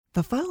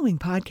The following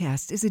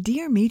podcast is a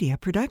Dear Media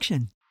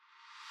production.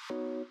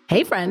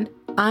 Hey friend,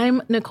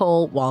 I'm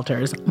Nicole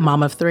Walters,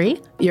 mom of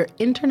three, your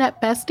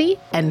internet bestie,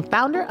 and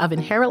founder of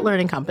Inherent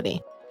Learning Company.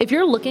 If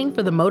you're looking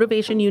for the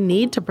motivation you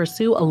need to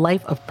pursue a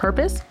life of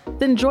purpose,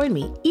 then join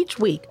me each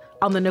week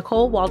on the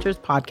Nicole Walters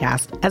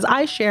podcast as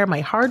I share my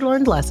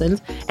hard-learned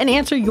lessons and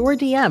answer your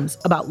DMs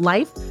about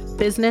life,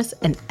 business,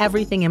 and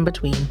everything in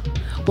between.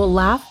 We'll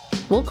laugh,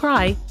 we'll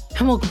cry,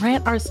 and we'll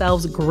grant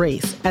ourselves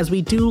grace as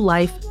we do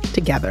life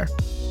together.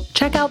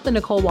 Check out the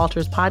Nicole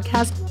Walters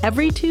podcast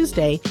every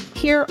Tuesday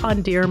here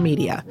on Dear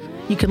Media.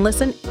 You can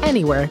listen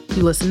anywhere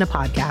you listen to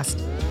podcasts.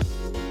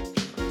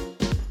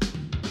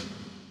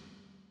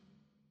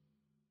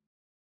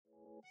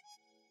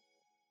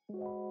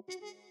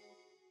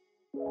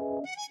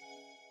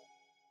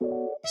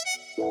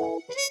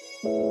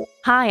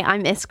 Hi,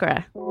 I'm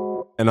Iskra.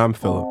 And I'm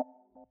Philip.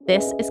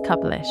 This is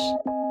Couple-ish.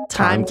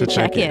 Time to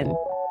check in.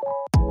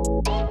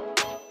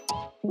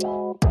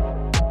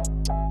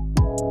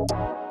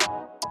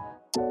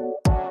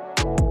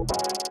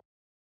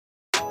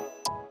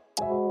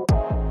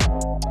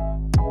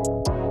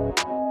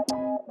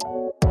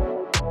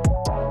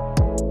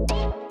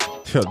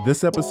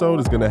 This episode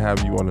is going to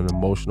have you on an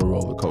emotional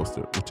roller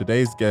coaster with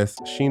today's guest,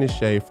 Scheana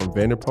Shay from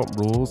Vanderpump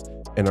Rules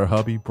and her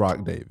hubby,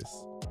 Brock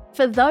Davies.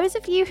 For those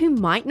of you who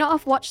might not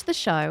have watched the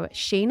show,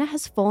 Scheana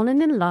has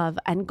fallen in love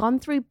and gone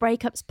through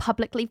breakups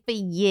publicly for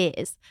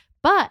years,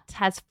 but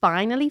has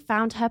finally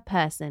found her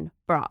person,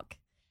 Brock,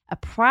 a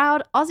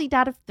proud Aussie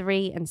dad of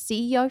three and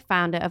CEO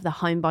founder of the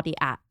Homebody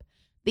app.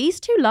 These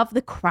two love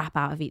the crap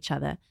out of each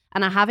other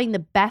and are having the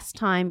best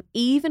time,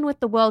 even with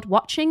the world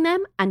watching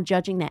them and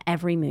judging their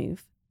every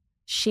move.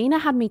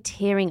 Scheana had me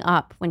tearing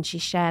up when she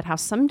shared how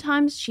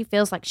sometimes she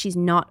feels like she's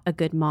not a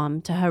good mom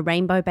to her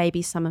rainbow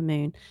baby Summer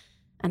Moon.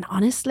 And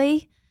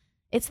honestly,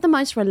 it's the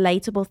most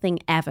relatable thing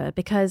ever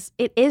because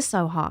it is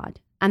so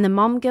hard and the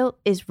mom guilt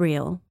is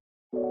real.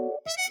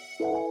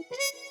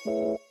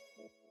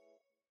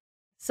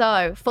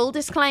 So, full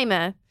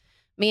disclaimer,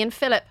 me and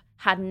Philip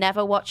had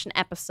never watched an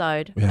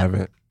episode We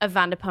haven't. of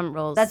Vanderpump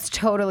Rules. That's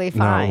totally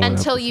fine. No.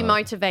 until you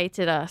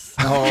motivated us.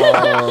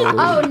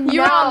 Oh, no.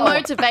 You're on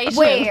motivation.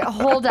 Wait,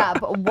 hold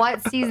up.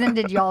 What season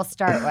did y'all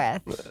start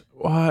with?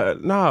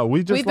 What? No,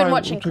 we've been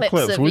watching clips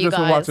of We you just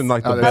been guys. watching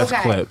like the Okay. best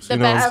clips. The you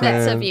know best what I'm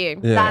bits saying? of you.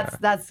 Yeah.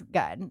 That's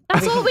good.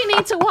 That's all we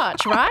need to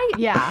watch, right?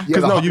 Yeah.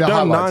 Because no, you've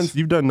done highlights.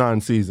 you've done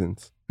 9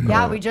 seasons.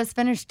 Yeah, we just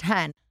finished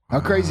 10. How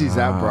crazy is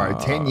that, bro?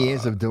 10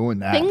 years of doing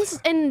that. Things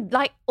and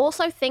like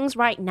also things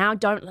right now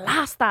don't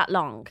last that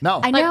long. No.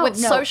 I Like know. with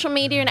no. social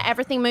media and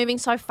everything moving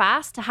so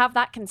fast, to have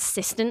that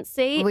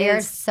consistency We are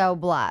is so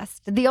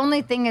blessed. The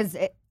only thing is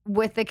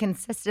with the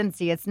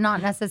consistency, it's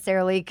not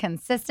necessarily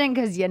consistent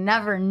because you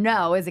never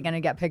know. Is it going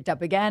to get picked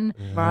up again?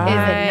 Is it not?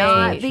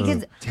 Right.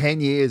 Because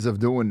 10 years of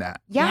doing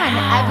that.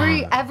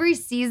 and every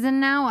season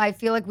now, I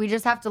feel like we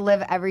just have to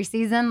live every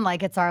season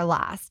like it's our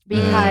last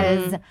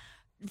because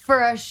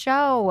for a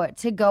show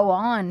to go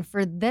on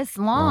for this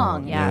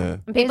long, Yeah.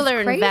 and people is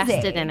are crazy.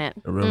 invested in it.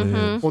 It really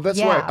is. Well, that's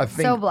Yeah, why I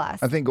think. so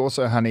blessed. I think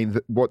also, honey,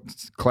 that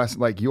what's classic,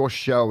 like your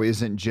show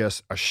isn't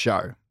just a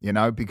show, you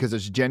know, because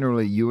it's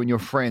generally you and your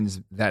friends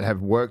that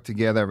have worked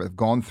together, have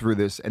gone through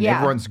this, and Yeah.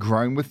 everyone's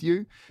grown with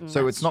you.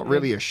 So it's not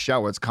really a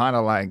show. It's kind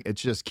of like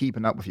it's just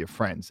keeping up with your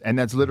friends, and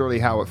that's literally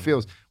how it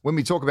feels when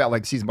we talk about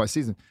like season by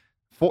season.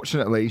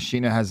 Fortunately,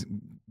 Scheana has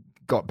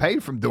got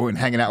paid from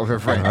hanging out with her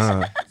friends.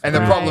 And the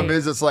problem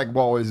is, it's like,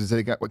 well,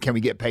 can we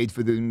get paid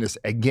for doing this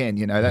again?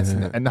 You know,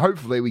 and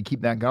hopefully we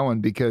keep that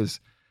going because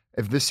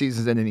if this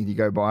season's anything to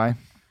go by,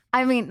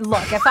 I mean,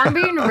 look, if I'm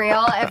being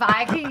real, if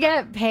I could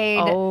get paid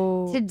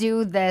to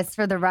do this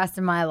for the rest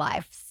of my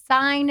life,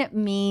 sign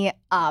me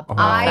up.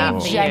 I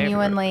That'd be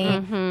genuinely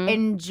Mhm.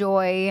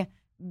 enjoy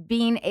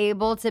being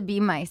able to be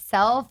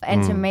myself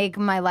and to make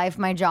my life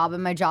my job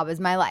and my job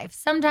is my life.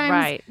 Sometimes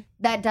Right.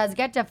 that does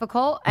get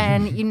difficult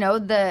and you know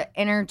the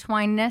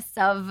intertwinedness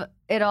of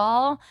it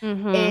all.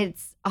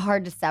 It's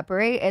hard to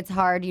separate. It's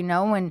hard, you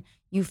know, when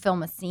you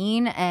film a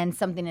scene and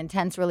something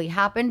intense really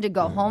happened to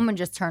go home and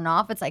just turn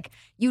off. It's like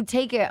you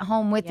take it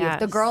home with you. If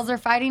the Yes. girls are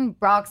fighting,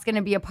 Brock's going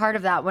to be a part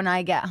of that when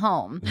I get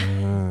home.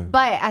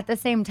 But at the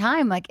same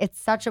time, like it's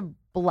such a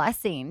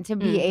blessing to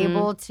be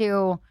able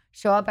to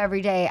show up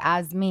every day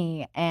as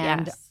me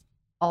and Yes.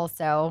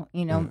 also,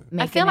 you know,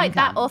 make I feel an like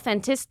that income.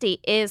 authenticity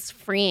is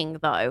freeing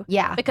though.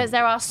 Yeah. Because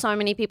there are so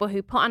many people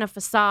who put on a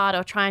facade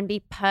or try and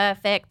be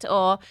perfect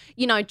or,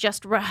 you know,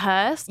 just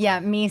rehearse.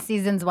 Yeah, me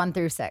seasons 1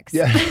 through 6.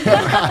 yeah.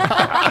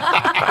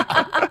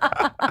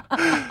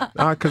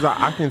 Because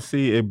I can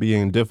see it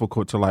being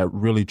difficult to like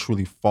really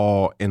truly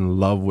fall in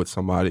love with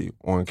somebody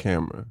on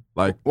camera.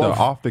 Like the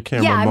off the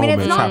camera Yeah, I mean,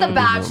 moments it's not have The to be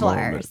the Bachelor.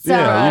 moments. So,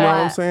 yeah, you know what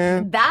I'm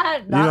saying?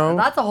 That You know?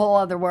 that's a whole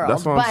other world.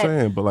 That's what I'm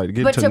saying. But like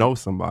get to know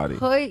somebody.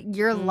 Put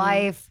your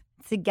life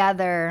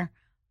together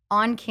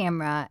on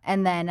camera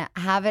and then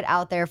have it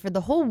out there for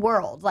the whole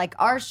world. Like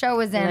our show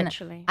is in,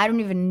 Literally. I don't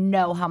even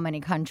know how many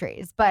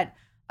countries, but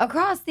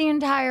across the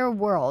entire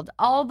world,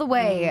 all the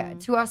way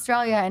to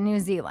Australia and New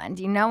Zealand,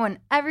 you know, and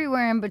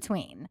everywhere in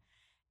between.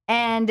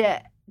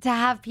 And to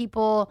have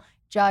people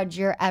judge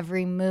your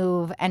every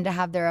move and to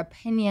have their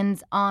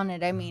opinions on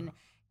it, I mean,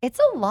 it's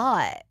a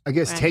lot. I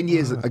guess 10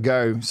 years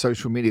ago,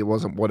 social media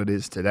wasn't what it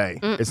is today.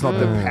 It's not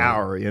the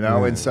power, you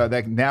know? And so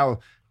that now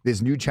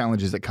there's new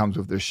challenges that comes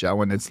with this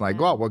show. And it's like,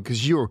 well,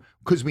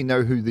 because we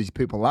know who these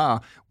people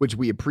are, which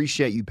we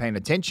appreciate you paying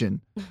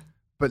attention.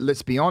 But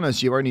let's be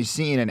honest, you're only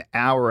seeing an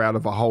hour out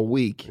of a whole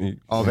week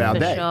of our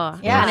day. Sure.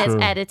 Yeah. And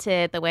it's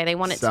edited the way they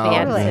want it to be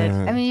Totally.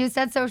 edited. I mean, you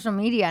said social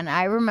media, and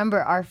I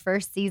remember our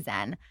first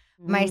season.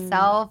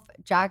 Myself,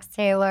 Jax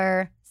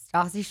Taylor,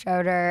 Stassi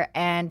Schroeder,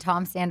 and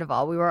Tom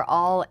Sandoval, we were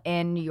all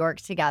in New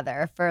York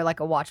together for like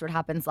a Watch What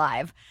Happens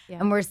Live. Yeah.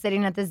 And we're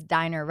sitting at this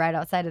diner right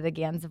outside of the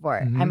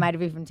Gansevoort. I might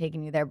have even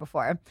taken you there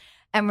before.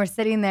 And we're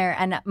sitting there,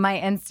 and my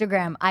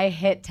Instagram, I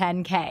hit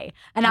 10K.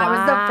 And I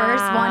was the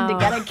first one to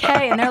get a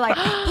K. And they're like,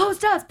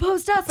 post us.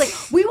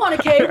 Like, we want a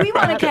K, we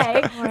want a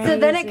K. So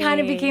then it kind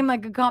of became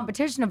like a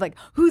competition of like,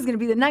 who's going to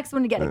be the next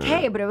one to get a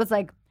K? But it was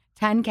like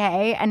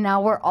 10K. And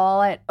now we're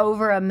all at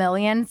over 1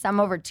 million, some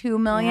over 2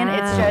 million.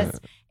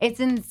 It's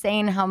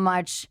insane how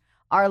much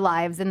our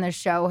lives in the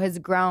show has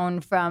grown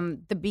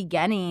from the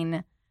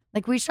beginning.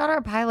 Like, we shot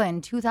our pilot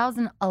in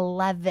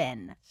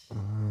 2011.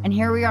 And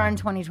here we are in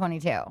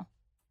 2022.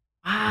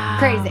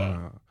 Crazy.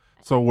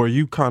 So were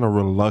you kind of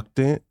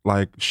reluctant,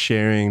 like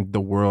sharing the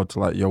world to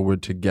like, yo, we're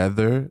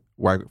together,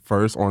 like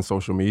first on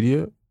social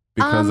media?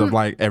 Because of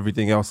like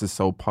everything else is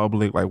so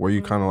public. Like, were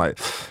you kind of like,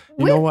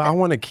 you know what, I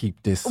want to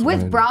keep this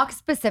with Brock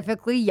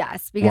specifically,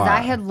 yes, because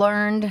I had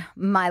learned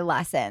my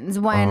lessons.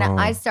 When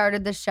I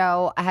started the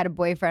show, I had a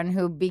boyfriend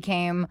who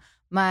became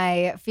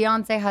my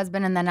fiance,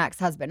 husband, and then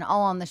ex-husband,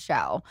 all on the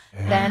show.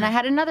 Then I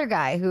had another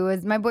guy who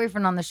was my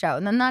boyfriend on the show,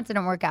 and then that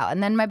didn't work out.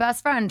 And then my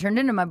best friend turned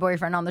into my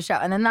boyfriend on the show,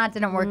 and then that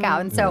didn't work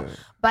out. And so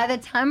by the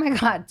time I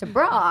got to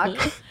Brock,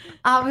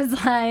 I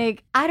was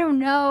like, I don't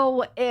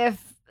know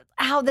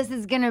how this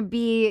is gonna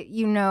be,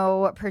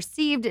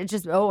 perceived. It's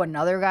just,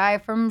 another guy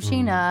from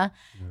Scheana.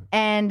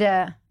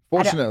 And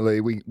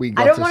fortunately, we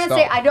got I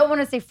don't want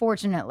to say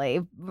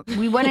fortunately.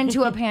 We went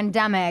into a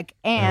pandemic,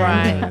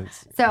 and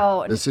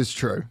so this is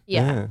true.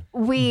 Yeah.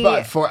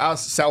 But for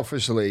us,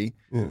 selfishly,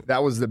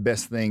 that was the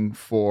best thing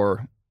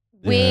for.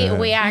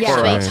 We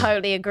actually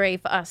totally agree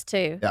for us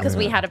too, because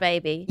we had a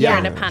baby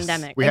during a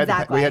pandemic. We had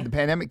the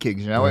pandemic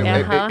kicks,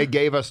 it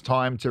gave us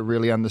time to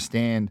really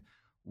understand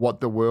what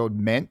the world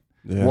meant.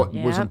 What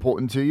was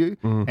important to you,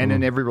 and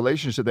in every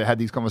relationship they had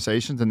these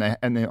conversations, and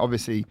then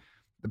obviously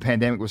the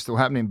pandemic was still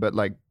happening, but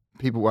like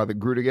people either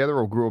grew together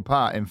or grew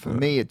apart. And for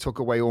me, it took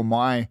away all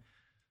my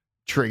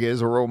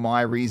triggers or all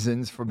my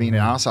reasons for being an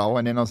asshole.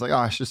 And then I was like,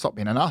 I should stop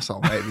being an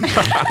asshole, maybe.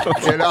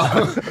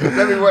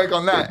 Let me work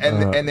on that.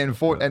 And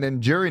then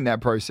during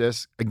that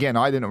process, again,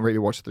 I didn't really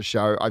watch the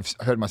show. I've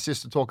heard my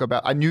sister talk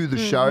about. I knew the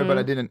show, but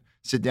I didn't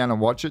sit down and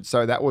watch it.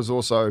 So that was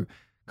also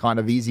kind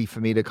of easy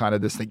for me to kind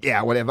of just think,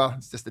 whatever.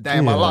 It's just a day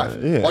of my life.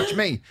 Watch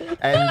me.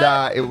 And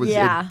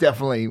it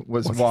definitely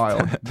was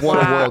wild. What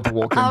a world to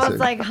walk into. I was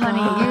like,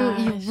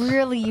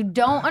 honey, you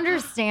don't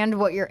understand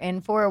what you're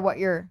in for, or what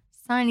you're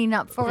signing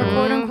up for,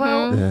 quote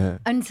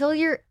unquote, until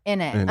you're in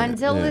it,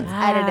 until it's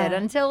edited,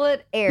 until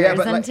it airs,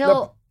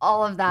 until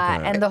all of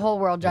that, and the whole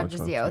world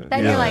judges you.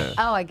 Then you're like,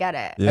 oh, I get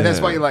it. And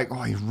that's why you're like,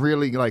 you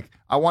really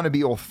I want to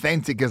be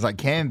authentic as I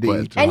can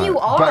be. And you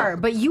are,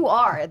 but you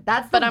are.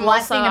 That's the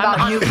blessing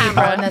about new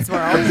people in this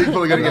world.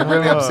 People are going to get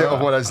really upset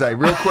with what I say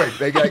real quick.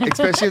 They get,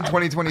 especially in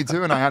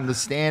 2022, and I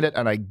understand it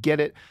and I get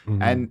it.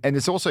 And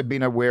it's also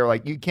being aware,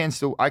 like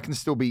I can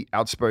still be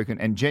outspoken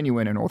and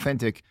genuine and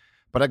authentic,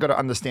 but I got to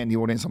understand the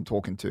audience I'm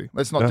talking to.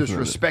 Let's not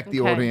disrespect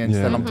the audience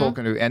that I'm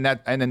talking to. And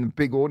then the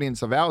big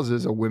audience of ours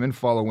is a women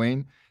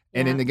following.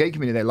 And in the gay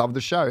community, they love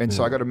the show. And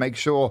so I got to make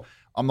sure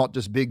I'm not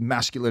just big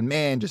masculine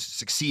man, just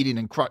succeeding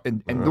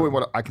and doing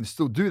what I can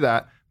still do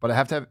that. But I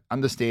have to have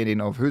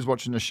understanding of who's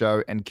watching the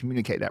show and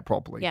communicate that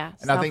properly. Yeah,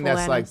 and I think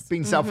that's like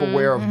being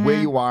self-aware of where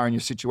you are in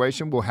your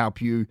situation will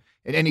help you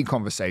in any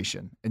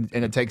conversation. And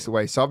it takes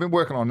away. So I've been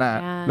working on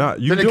that. Yeah.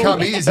 Nah,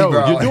 come easy,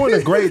 bro. You're doing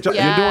a great job.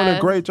 You're doing a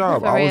great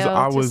job.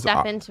 I was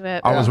step into it.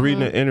 I was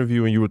reading an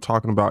interview and you were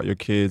talking about your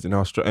kids in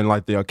Australia and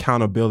like the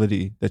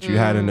accountability that you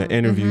had in the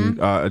interview,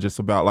 just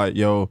about like,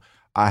 yo,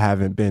 I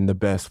haven't been the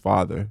best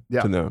father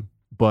to them,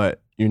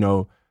 but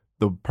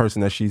the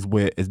person that she's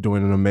with is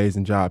doing an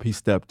amazing job. He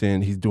stepped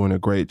in, he's doing a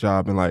great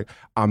job, and like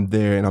I'm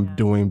there and I'm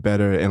doing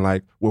better, and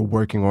like we're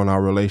working on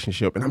our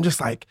relationship, and I'm just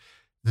like,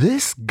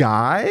 this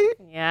guy,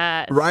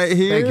 right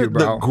here, thank you,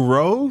 bro. The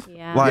growth,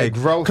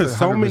 growth, because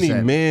so many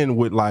 100%. men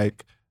would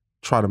like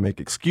try to make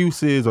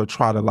excuses or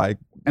try to like.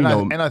 And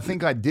I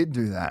think I did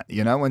do that,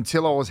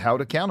 until I was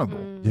held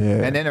accountable.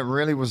 Yeah. And then it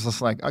really was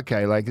just like,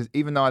 okay, like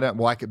even though I don't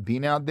like it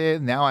being out there,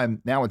 now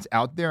it's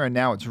out there, and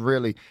now it's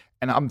really.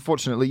 And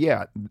unfortunately,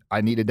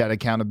 I needed that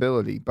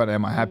accountability. But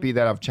am I happy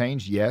that I've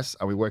changed? Yes.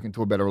 Are we working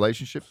to a better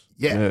relationship?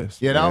 Yeah.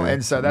 Yes,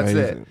 And so that's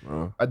amazing, it.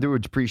 bro. I do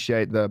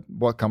appreciate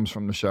what comes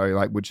from the show,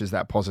 like which is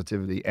that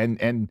positivity.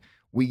 And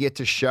we get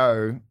to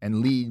show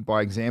and lead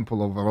by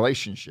example of a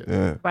relationship.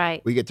 Yeah.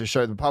 Right. We get to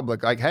show the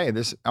public, like, hey,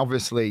 this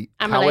obviously,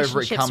 And however it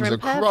relationships comes are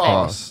imperfect.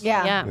 across.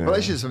 Yeah.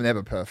 Relationships are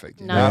never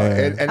perfect. You No. know? Yeah.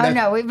 And Oh that-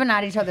 no, we've been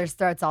at each other's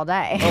throats all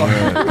day.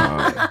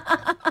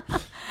 But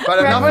Right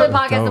enough before the of,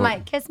 podcast, I'm Don't.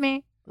 like, kiss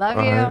me, love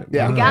Right. you,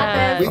 Yeah. you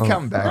got we this.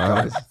 come back,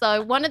 guys.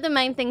 So one of the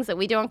main things that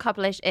we do on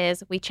Couple-ish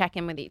is we check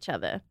in with each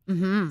other.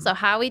 Mm-hmm. So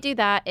how we do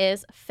that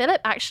is Philip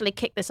actually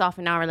kicked this off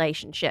in our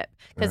relationship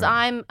because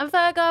I'm a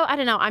Virgo. I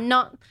don't know.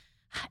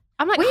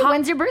 I'm like Wait,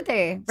 when's your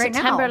birthday? Right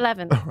September now.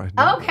 11th. Right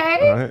now,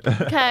 Okay.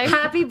 right? Okay.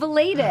 Happy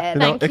belated. You know,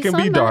 Thank it you can so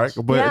be dark,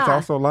 much. but it's Yeah.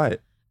 also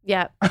light.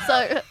 Yeah.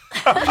 So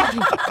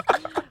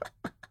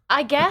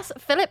I guess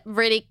Philip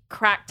really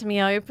cracked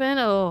me open.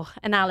 Oh,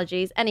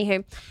 analogies.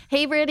 Anywho,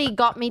 he really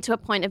got me to a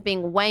point of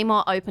being way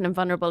more open and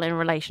vulnerable in a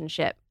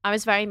relationship. I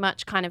was very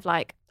much kind of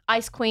like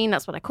ice queen.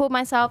 That's what I called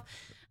myself.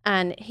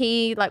 And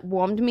he like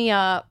warmed me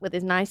up with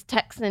his nice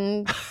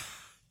Texan,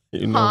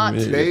 You know Hot.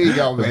 me. There you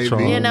go, The baby.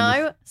 charms. you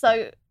know?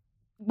 So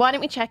why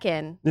don't we check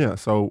in? Yeah,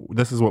 so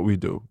this is what we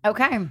do.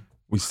 Okay.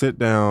 We sit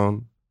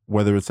down,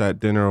 whether it's at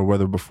dinner or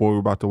whether before we're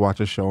about to watch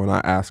a show, and I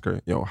ask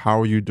her,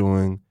 how are you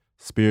doing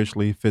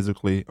spiritually,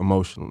 physically,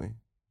 emotionally?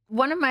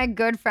 One of my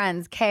good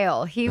friends,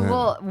 Kale, he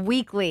will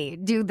weekly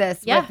do this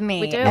Yeah, with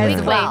me we do it as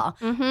weekly. well.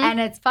 Mhm. And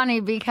it's funny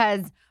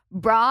because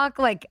Brock,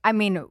 like, I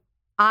mean,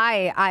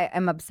 I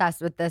am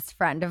obsessed with this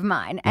friend of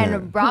mine. And Yeah.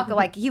 Brock,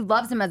 like, he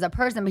loves him as a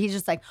person, but he's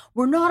just like,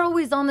 we're not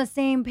always on the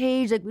same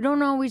page. Like, we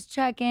don't always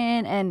check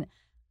in. And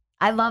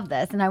I love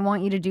this, and I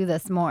want you to do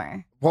this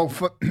more. Well,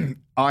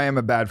 I am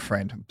a bad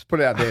friend. Let's put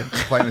it out there,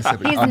 plain and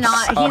simple. He's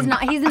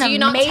not. He's Do you an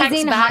not text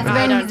amazing back? No, I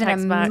husband. don't He's an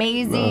text back.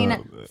 amazing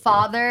No.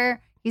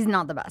 father. He's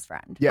not the best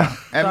friend. Yeah,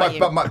 and Got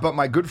you. but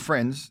my good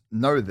friends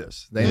know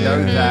this. They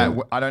know that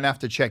I don't have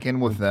to check in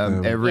with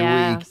them every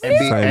Yes. week. And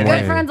Same and way.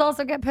 Good friends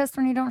also get pissed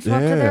when you don't show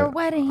up to their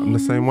wedding. I'm the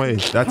same way.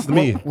 That's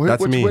me.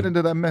 That's which me. wedding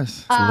did I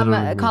miss?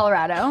 literally-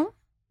 Colorado.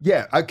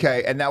 Yeah,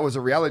 okay, and that was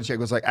a reality check. It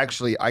was like,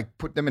 actually, I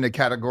put them in a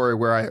category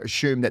where I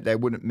assumed that they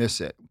wouldn't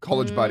miss it.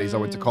 College buddies I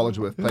went to college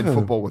with, played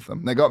football with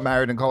them. They got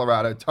married in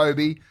Colorado.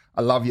 Toby,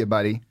 I love you,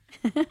 buddy.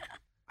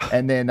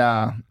 And then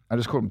I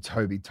just called him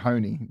Toby,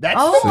 Tony. That's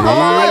Oh See? my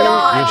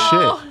God. Your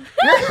shit.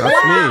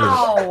 That's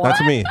me.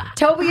 That's me.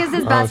 Toby is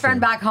his best Honestly.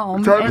 friend back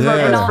home. Toby's in- my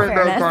in best all friend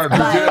back fairness.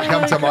 home. He didn't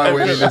come to my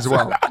wedding as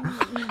well.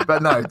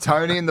 But no,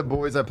 Tony and the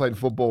boys I played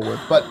football with.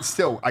 But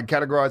still, I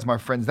categorize my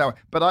friends that way.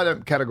 But I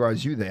don't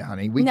categorize you there,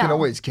 honey. We can No.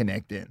 always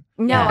connect in.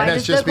 No, And I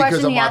that's just the because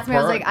question of he my asked me, I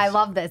was like, I priorities.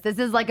 love this. This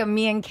is like a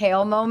me and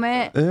Kale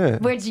moment, Yeah.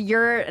 which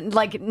you're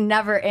like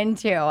never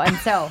into. And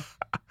so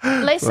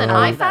Listen, Well,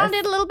 I found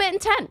it a little bit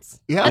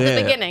intense Yeah. at the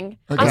Yeah. beginning.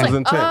 I It was was like,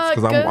 intense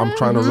because I'm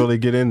trying to really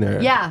get in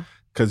there. yeah.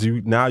 Because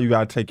now you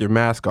got to take your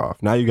mask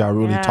off. Now you got to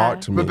really Yeah.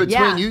 talk to me. But between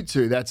Yeah. you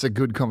two, that's a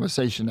good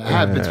conversation to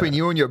have. Yeah. Between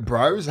you and your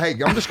bros, hey,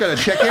 I'm just going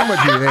to check in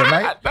with you there,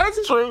 mate.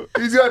 That's true.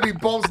 He's going to be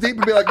balls deep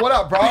and be like, what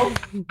up, bro?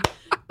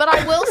 But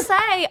I will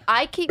say,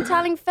 I keep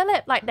telling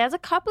Philip, like, there's a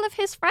couple of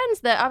his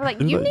friends that I'm like,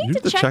 you need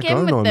to check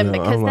in with them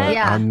because I'm like, they're,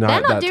 Yeah. I'm they're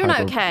not that doing type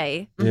of-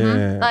 okay.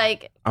 Yeah.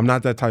 Like, I'm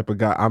not that type of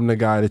guy. I'm the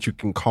guy that you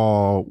can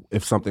call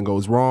if something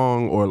goes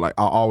wrong, or like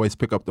I'll always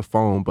pick up the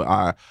phone, but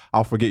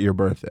I'll forget your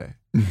birthday.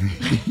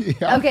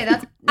 Yeah. Okay,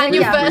 that's And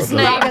your yeah, first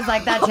Brock name. is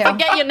like that too.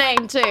 forget your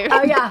name too.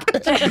 Oh yeah.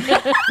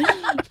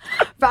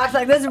 Brock's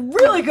like, this is a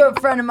really good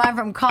friend of mine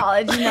from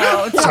college, you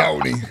know.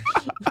 Tony.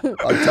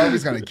 Oh,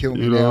 Toby's going to kill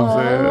me You know now.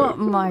 what I'm Oh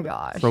saying? my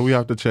gosh. So we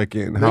have to check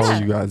in. How Yeah.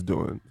 are you guys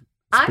doing?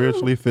 I'm-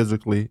 Spiritually,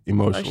 physically,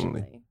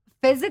 emotionally. Emotionally.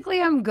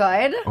 Physically, I'm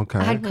good. Okay.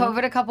 I had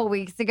COVID a couple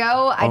weeks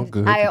ago. Oh,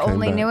 good. I You came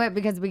only back. knew it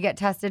because we get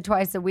tested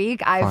twice a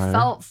week. I Fine.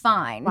 felt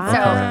fine.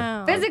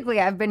 Wow. So physically,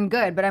 I've been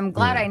good, but I'm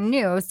glad I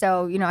knew.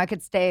 So, you know, I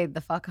could stay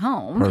the fuck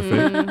home.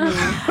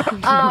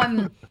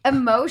 Perfect.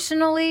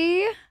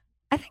 Emotionally,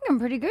 I think I'm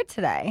pretty good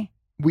today.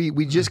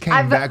 We just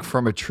came back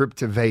from a trip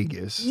to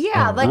Vegas.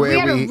 Yeah, like Where we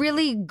had we- a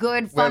really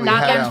good where fun we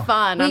That had was our-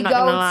 fun. We I'm not go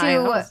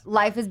gonna lie. to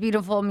Life is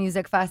Beautiful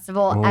Music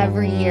Festival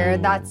every year.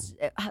 Oh. That's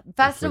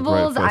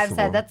festivals. I've festival.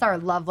 said that's our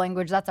love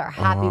language. That's our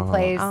happy Oh.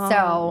 place.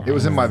 So It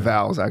was in my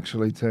vows,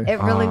 actually, too. it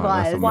really Ah, that's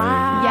was. amazing.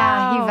 Wow.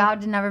 Yeah, he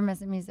vowed to never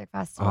miss a music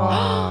festival.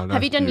 Ah, Have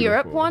that's you done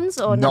Europe beautiful.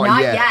 ones or Not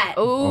Not yet. yet.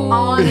 Ooh,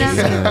 On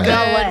some the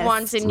good list.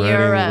 ones in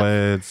Wedding, Europe.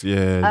 weds,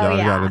 yeah, Oh, y'all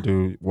yeah. gotta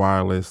do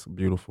wireless,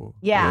 beautiful.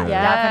 Yeah,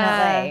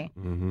 definitely.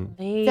 Mm-hmm.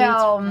 Leeds, So, Reading,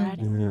 oh my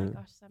yeah.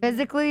 gosh, so many.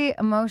 Physically,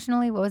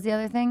 emotionally, what was the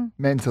other thing?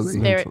 Mentally.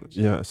 Spirit.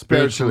 Yeah,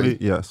 Spiritually.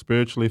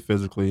 spiritually,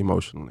 physically,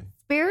 emotionally.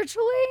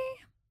 Spiritually?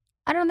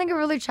 I don't think I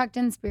really checked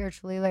in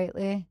spiritually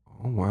lately.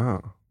 Oh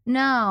wow.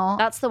 No.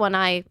 That's the one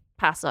I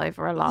pass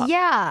over a lot.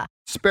 Yeah.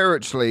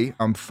 Spiritually,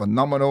 I'm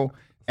phenomenal.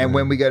 And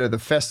when we go to the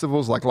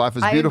festivals like Life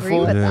is I agree Beautiful,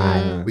 with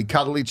that. Yeah. we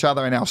cuddle each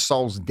other and our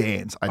souls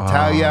dance. I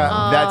tell you,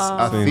 Oh. that's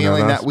a See, now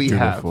feeling that's that we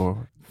have.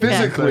 beautiful.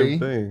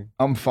 Physically,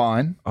 I'm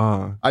fine.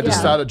 I just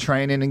started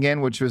training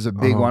again, which was a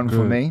big one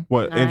for me.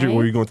 What injury?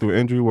 Were you going through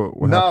injury? What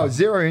No, happened?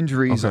 0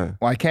 injuries. Okay.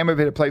 I came over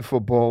here to play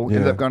football,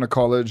 ended up going to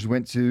college,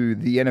 went to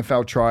the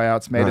NFL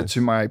tryouts, made it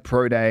to my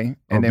pro day,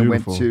 and then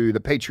beautiful. went to the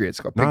Patriots.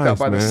 Got picked up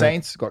by the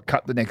Saints, got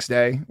cut the next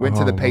day, went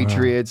to the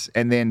Patriots,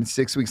 and then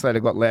 6 weeks later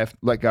got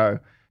let go.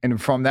 And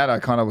from that, I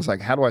kind of was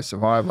like, how do I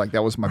survive? Like,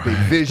 that was my big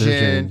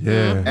vision.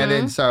 Yeah. And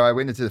then so I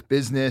went into the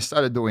business,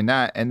 started doing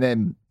that. And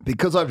then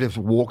because I've just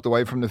walked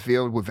away from the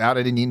field without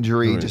an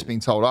injury, just being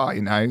told,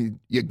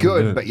 you're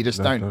good, but you just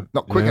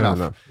not quick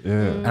enough. Yeah.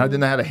 And I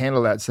didn't know how to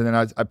handle that. So then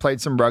I played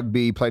some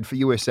rugby, played for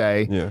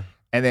USA. Yeah.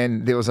 And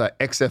then there was a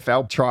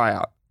XFL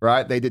tryout,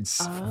 right? They did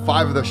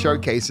 5 of the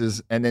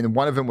showcases, and then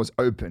one of them was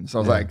open. So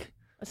I was like,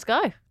 let's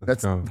go.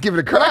 let's give it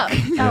a crack.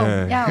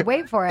 Yeah,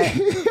 wait for it.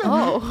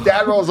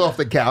 Dad rolls off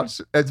the couch.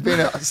 It's been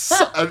and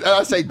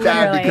I say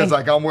dad Literally. because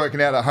like I'm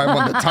working out at home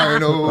on the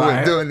tonal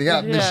and doing the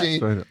up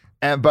machine.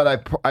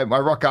 But I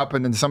rock up,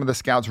 and then some of the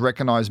scouts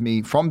recognize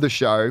me from the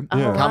show.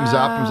 Comes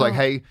up and was like,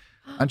 "Hey,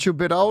 aren't you a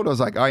bit old?" I was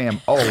like, "I am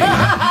old."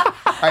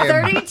 I am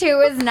 32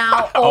 is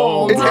now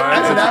old. As an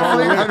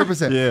athlete,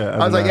 100%. Yeah,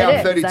 I was like, It I'm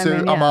is. 32. I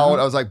mean, I'm yeah. old.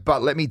 I was like,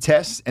 but let me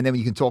test, and then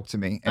you can talk to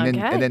me. And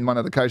then one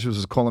of the coaches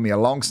was calling me a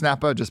long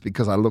snapper just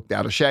because I looked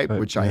out of shape,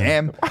 which I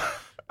am.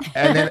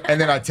 And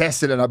then I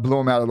tested and I blew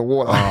him out of the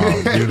water.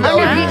 No,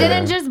 he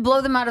didn't just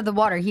blow them out of the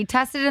water. He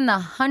tested in the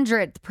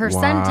 100th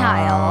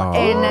percentile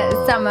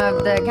in some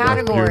of the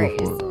categories.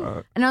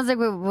 And I was like,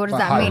 wait, what does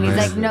that mean? He's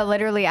like, no,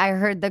 literally, I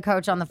heard the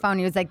coach on the phone.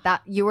 He was like,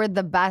 "That you were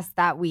the best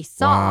that we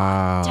saw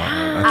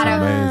out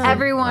of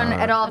everyone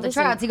at all the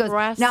tryouts." He goes,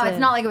 "No, it's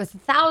not like it was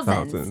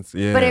thousands,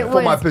 but it was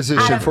for my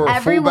position, out of for a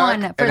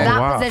everyone fullback, for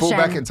that position."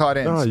 Fullback and tight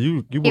ends. No,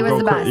 you He was would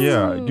the go best. crazy.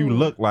 Yeah, you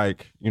look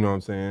like, you know what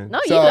I'm saying? No,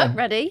 you look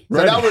ready. So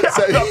that was,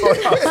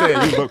 I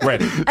said you look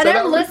ready. And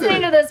I'm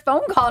listening to this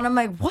phone call, and I'm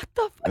like, "What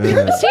the fuck?"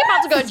 Is she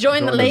about to go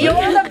join the league? You're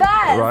the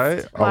best,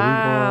 Right?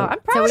 Wow, I'm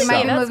proud So we of might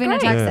you. be That's moving to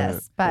great.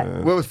 Texas,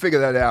 but we'll figure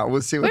that out.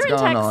 We'll see what's We're in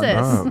going on.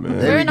 Texas. Oh, man. We're in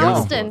There you go.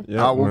 Austin.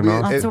 Yeah, we'll we're be- in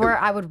Austin. that's where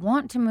I would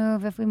want to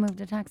move if we moved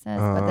to Texas.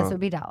 But this would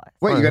be Dallas.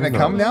 Wait, you're going to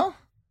come now?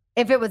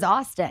 If it was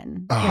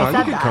Austin, Oh, I you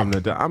said can that. come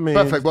to Dallas. I mean,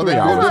 Perfect. Well, then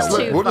Yeah. we'll just Not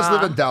live, too we'll just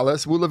live far. in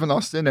Dallas. We'll live in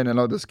Austin, and then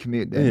I'll just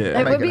commute there. Yeah.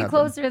 It Make would be happen.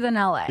 closer than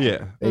LA. Yeah.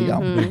 There you go.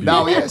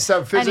 No, yeah.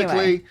 So physically,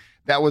 Anyway.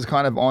 that was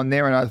kind of on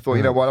there, and I thought,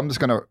 you know what, I'm just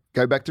going to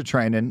go back to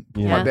training,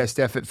 put my best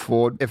effort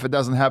forward. If it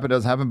doesn't happen, it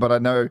doesn't happen. But I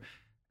know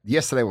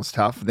yesterday was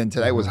tough. Then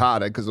today was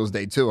harder because it was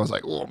day 2. I was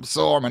like, oh, I'm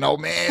sore. I'm an old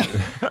man.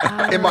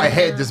 In my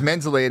head, just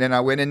mentally. And then I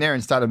went in there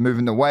and started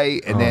moving the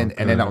weight, and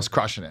then I was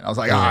crushing it. I was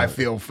like, I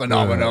feel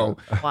phenomenal.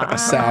 Wow.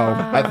 So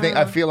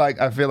I feel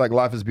like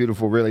Life is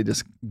Beautiful really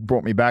just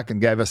brought me back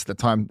and gave us the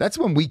time. That's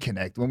when we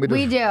connect. When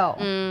We do.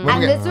 When And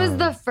we this was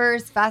the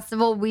first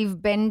festival we've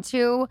been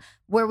to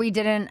where we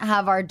didn't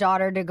have our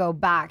daughter to go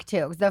back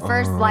to. The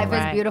first Life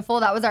is Beautiful,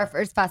 that was our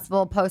first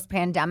festival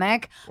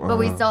post-pandemic. But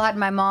we still had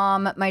my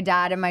mom, my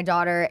dad, and my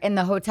daughter in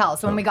the hotel.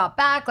 So when we got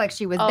back, like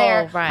she was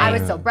there. right. I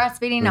was still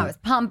breastfeeding. I was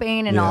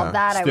pumping and all of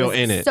that. Still I was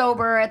in it.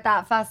 sober at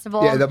that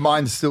festival. Yeah, the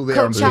mind's still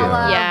there. I'm sure.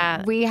 Coachella,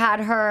 Yeah. we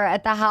had her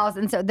at the house.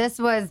 And so this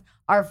was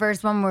our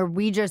first one where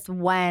we just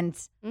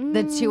went,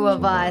 the two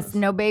of us,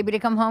 no baby to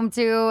come home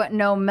to,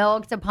 no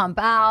milk to pump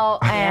out.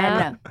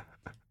 And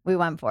we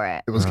went for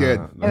it. It was good.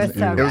 It was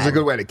so It was a good.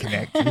 good way to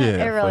connect. Yeah,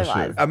 It really for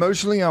sure. was.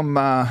 Emotionally,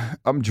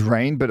 I'm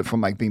drained, but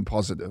from like being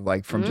positive,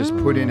 like from just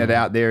putting it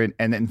out there,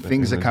 and then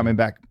things are coming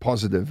back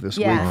positive this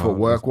week for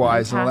work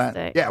wise and all that.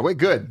 fantastic. Yeah, we're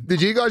good.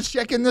 Did you guys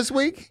check in this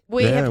week?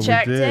 We have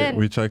checked we did. in.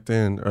 We checked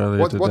in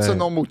earlier today. What's a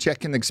normal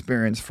check-in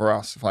experience for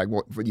us? Like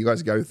what you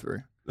guys go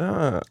through?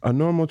 A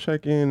normal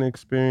check-in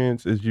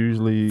experience is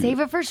usually Save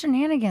it for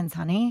shenanigans,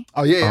 honey.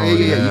 Oh yeah.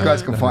 You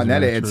guys can That find is that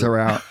very answer true.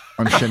 out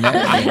on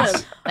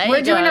Shenanigans. There We're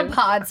you doing go. a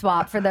pod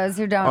swap for those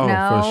who don't Oh,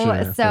 know. for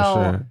sure. So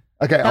for sure.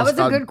 Okay, that was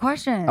a good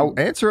question. I'll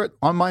answer it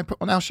on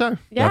our show.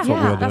 Yeah, That's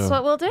what we'll that's do.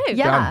 what we'll do.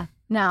 yeah.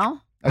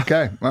 Now,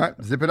 Okay, all right,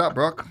 zip it up,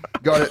 Brock.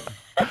 Got it.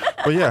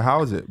 But yeah,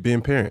 how is it being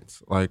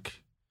parents? Like,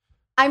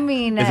 I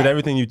mean, is it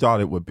everything you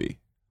thought it would be?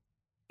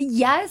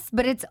 yes,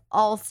 but it's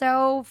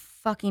also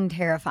fucking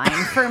terrifying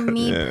for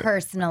me Yeah.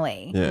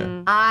 personally.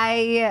 Yeah.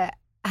 I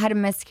had a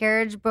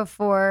miscarriage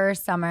before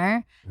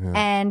summer. Yeah.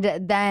 And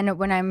then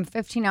when I'm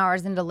 15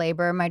 hours into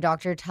labor, my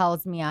doctor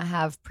tells me I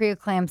have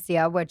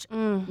preeclampsia, which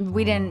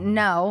we didn't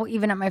know.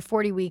 Even at my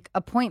 40-week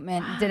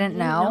appointment, didn't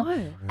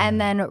know.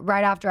 And then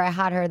right after I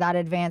had her, that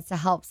advanced to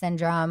HELLP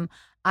syndrome.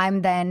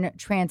 I'm then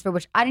transferred,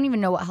 which I didn't even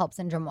know what HELLP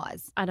syndrome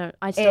was.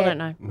 I still don't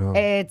know. No.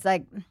 It's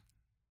like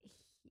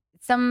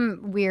some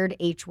weird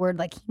H word,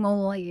 like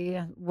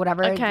hemolysis,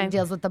 whatever. Okay. It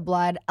deals with the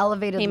blood,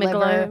 elevated liver.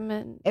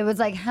 Hemoglobin. It was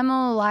like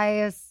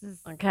hemolysis.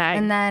 Okay.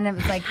 And then it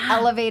was like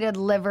elevated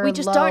liver. We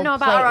just low don't know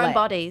about our own platelet.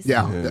 bodies.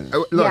 Yeah.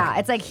 Look, Yeah,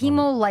 it's like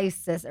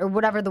hemolysis or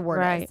whatever the word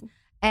Right. is.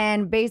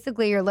 And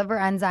basically, your liver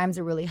enzymes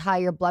are really high,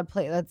 your blood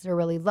platelets are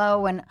really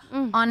low. And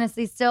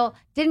honestly, still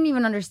didn't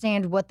even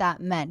understand what that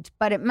meant.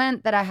 But it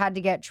meant that I had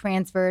to get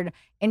transferred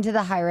into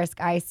the high risk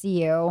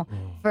ICU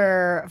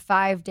for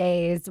 5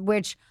 days,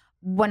 which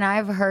when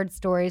I've heard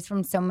stories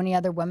from so many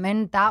other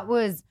women, that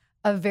was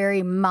a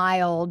very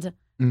mild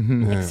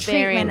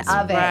treatment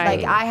of it. Right.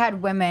 Like I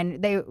had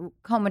women, they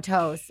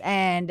comatose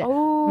and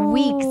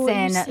weeks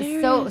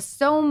and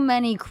so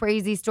many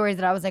crazy stories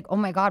that I was like, oh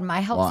my God,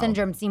 my HELLP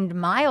syndrome seemed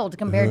mild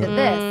compared to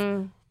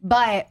this.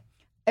 But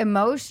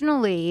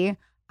emotionally,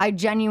 I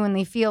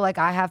genuinely feel like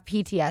I have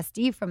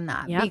PTSD from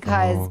that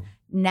because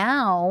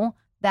now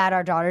that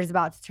our daughter's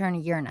about to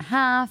turn 1.5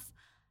 years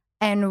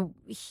and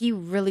he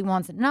really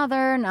wants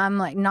another, and I'm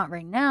like, not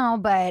right now,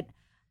 but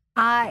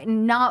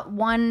not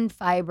one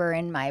fiber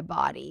in my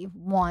body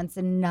wants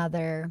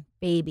another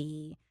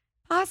baby,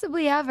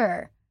 possibly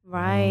ever.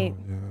 Right.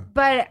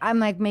 But I'm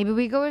like, maybe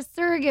we go a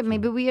surrogate,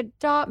 maybe we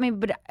adopt,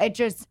 but it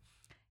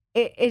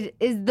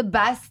is the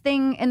best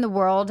thing in the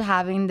world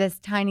having this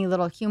tiny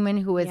little human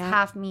who is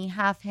half me,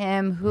 half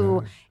him,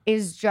 who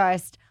is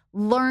just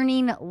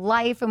learning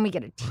life, and we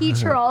get to teach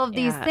her all of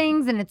these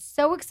things, and it's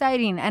so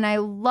exciting, and I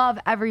love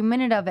every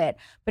minute of it,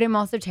 but I'm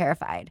also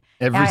terrified.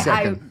 Every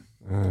second.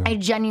 I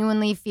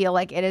genuinely feel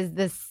like it is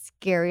the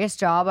scariest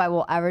job I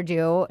will ever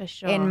do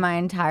in my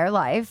entire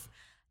life.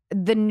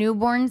 The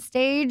newborn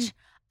stage,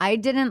 I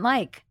didn't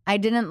like. I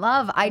didn't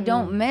love. I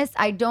don't miss.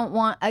 I don't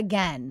want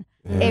again.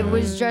 It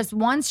was just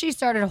once she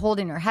started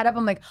holding her head up,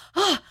 I'm like,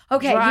 oh,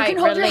 okay, you can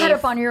hold your head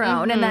up on your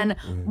own. And then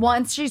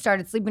once she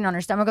started sleeping on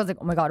her stomach, I was like,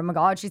 oh my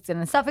God, she's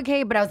gonna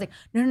suffocate. But I was like,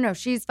 no,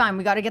 she's fine.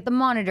 We got to get the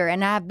monitor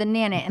and I have the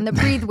Nanit and the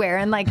breathe wear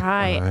and like,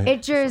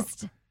 it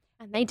just.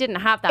 And they didn't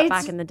have that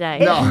back in the day.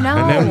 No. And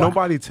then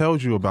nobody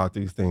tells you about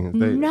these things.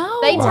 They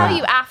tell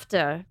you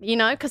after,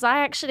 because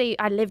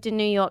I lived in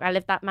New York. I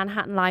lived that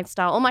Manhattan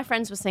lifestyle. All my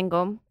friends were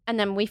single. And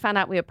then we found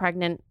out we were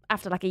pregnant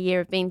after like a year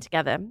of being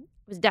together.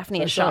 It was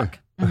definitely a shock.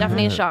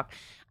 Definitely a shock.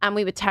 And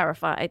we were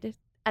terrified.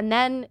 And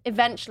then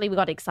eventually we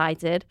got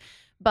excited.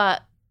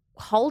 But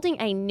holding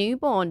a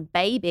newborn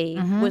baby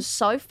was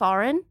so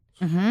foreign.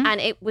 And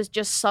it was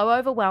just so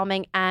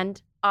overwhelming.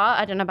 And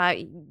I don't know about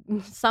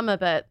Summer,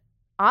 but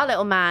our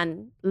little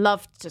man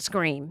loved to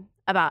scream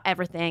about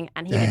everything,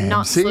 and he would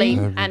not sleep.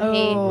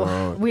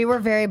 And we were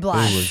very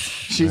blessed.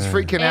 She's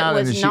freaking out.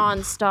 It was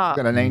nonstop.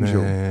 Got an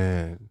angel.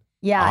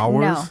 Yeah,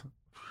 hours? no.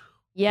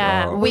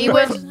 Yeah, we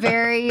were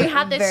very. We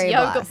had this very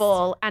yoga blessed.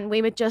 ball, and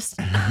we would just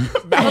run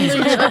the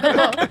yoga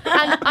ball,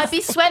 and I'd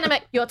be sweating. I'm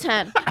like, your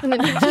turn,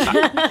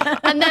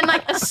 and then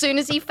like as soon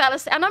as he fell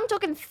asleep, and I'm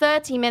talking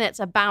 30 minutes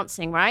of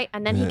bouncing, right?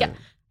 And then he's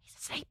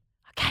asleep.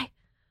 Okay.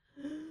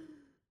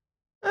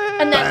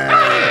 And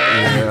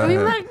then we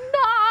were like, no.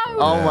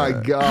 Oh my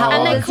God. How And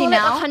old they is he call it the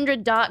now?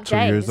 100 Dark 2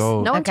 years Days.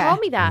 old. No one Okay.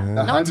 told me that.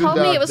 Yeah. No one told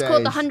me 100 it was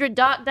called the Dark 100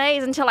 Dark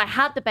Days until I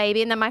had the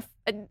baby. And then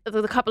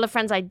the couple of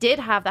friends I did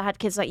have that had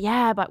kids like,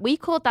 yeah, but we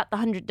called that the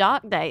 100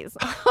 Dark Days.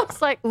 I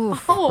was like, I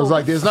was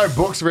like, there's no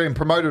books being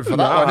promoted for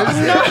that one, is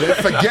there?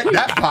 Forget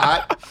that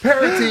part.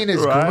 Parenting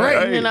is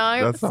great.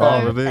 That's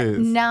all it is.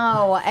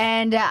 No,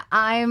 and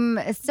I'm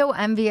so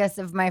envious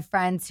of my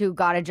friends who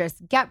got to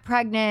just get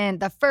pregnant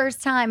the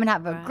first time and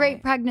have a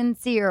great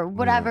pregnancy or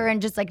whatever,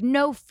 and just like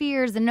no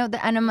fears and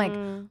and I'm like,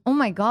 oh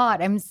my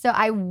God,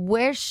 I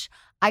wish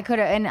I could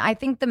have, and I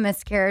think the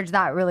miscarriage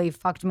that really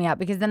fucked me up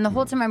because then the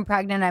whole time I'm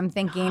pregnant, I'm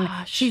thinking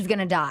she's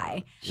gonna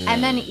die,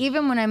 and then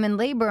even when I'm in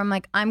labor, I'm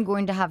like, I'm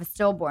going to have a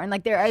stillborn.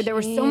 Like there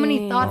were so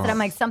many thoughts that I'm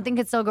like, something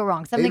could still go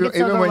wrong.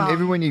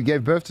 Even when you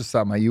gave birth to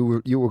Summer,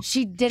 you were.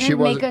 She didn't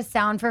make a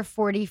sound for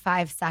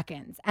 45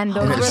 seconds, and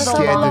those were the it's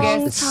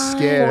longest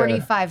scared.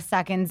 45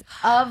 seconds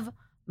of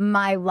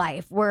my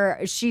life, where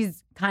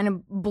she's kind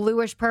of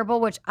bluish purple,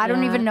 which I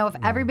don't even know if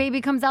every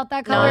baby comes out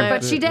that color,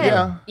 but she did.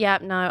 Yeah.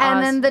 No.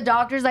 And then the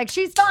doctor's like,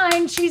 she's fine,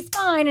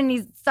 and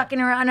he's sucking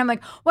her out. And I'm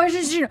like, why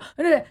is she?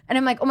 And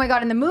I'm like, oh my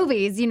God, in the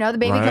movies, the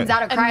baby comes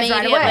out, it cries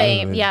right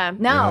away. Yeah.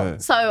 No.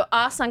 So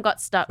our son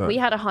got stuck. We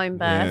had a home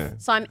birth. Yeah.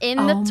 So I'm in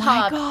the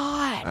tub. Oh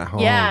my God. At home,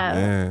 Yeah.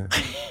 man.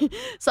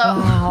 So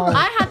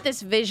I had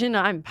this vision.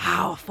 I'm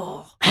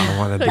powerful. I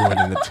want to do it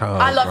in the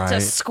tub. I love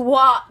to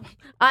squat.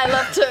 I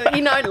love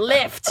to,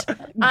 lift.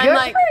 I'm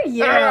like, for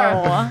you.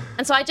 "Ugh."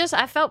 And so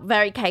I felt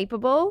very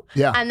capable.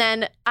 Yeah. And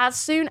then as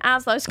soon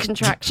as those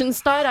contractions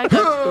started, I go,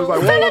 It was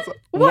like, Philip,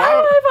 why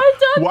have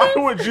I done Why this?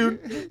 would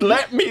you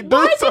let me do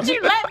Why something? did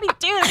you let me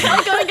do this? Can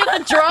I go and get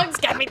the drugs?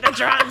 Get me the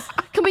drugs.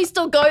 Can we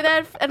still go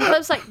there? And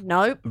Philip's like,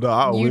 nope.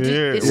 No,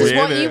 This is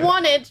what you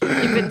wanted.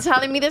 You've been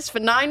telling me this for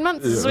 9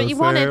 months. This is what you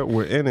wanted.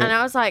 We're in it. And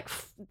I was like,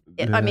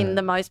 I mean,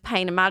 the most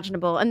pain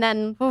imaginable. And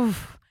then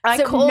I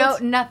So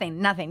called.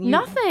 nothing. Nothing.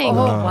 Oh,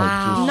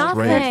 wow.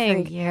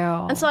 Nothing. Good for you.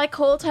 And so I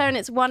called her and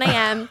it's 1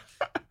 a.m.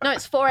 No,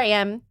 it's 4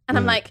 a.m. And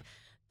I'm like,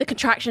 the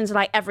contractions are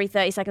like every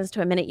 30 seconds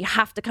to a minute. You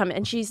have to come in.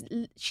 And she's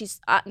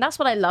that's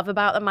what I love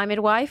about my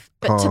midwife.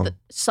 But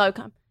so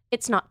calm.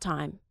 It's not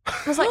time.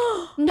 I was like,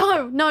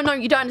 no,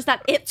 you don't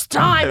understand. It's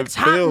time. It's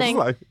happening.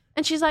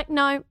 And she's like,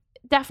 no,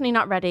 definitely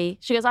not ready.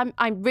 She goes,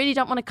 I really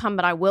don't want to come,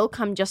 but I will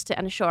come just to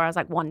ensure. I was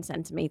like 1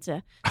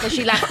 centimeter. So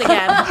she left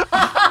again.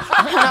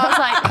 And I was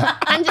like,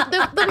 and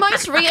the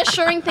most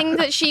reassuring thing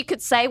that she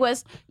could say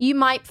was, you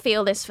might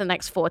feel this for the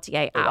next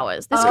 48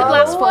 hours. This could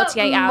last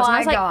 48 hours. And I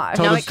was like, gosh.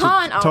 no, it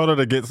can't. Told her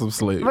to get some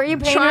sleep. Were you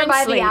paying Try her and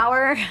by sleep. the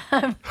hour?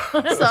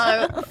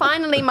 So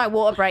finally my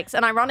water breaks.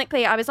 And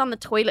ironically, I was on the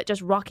toilet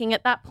just rocking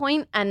at that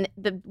point, and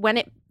when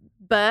it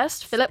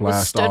burst, Philip was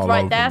Splashed stood all right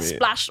over there, me.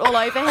 splashed all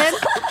over him.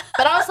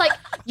 But I was like,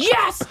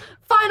 yes,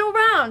 final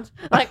round.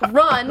 Like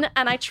run,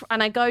 and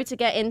I go to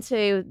get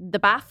into the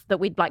bath that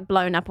we'd like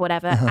blown up or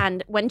whatever.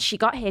 And when she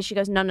got here, she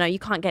goes, no, you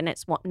can't get in.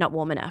 It's not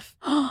warm enough.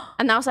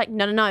 And I was like,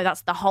 no,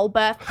 that's the whole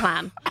birth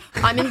plan.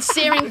 I'm in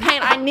searing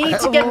pain. I need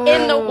to get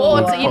in the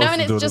water, you know.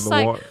 And it's just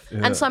like,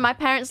 and so my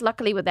parents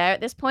luckily were there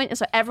at this point, and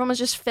so everyone was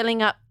just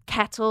filling up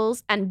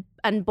kettles and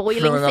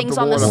boiling Filling up things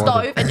the on the water.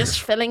 stove and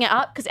just filling it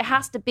up because it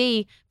has to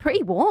be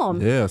pretty warm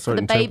for the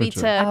certain baby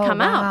temperature. to come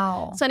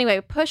wow. out. So anyway,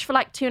 we push for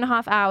like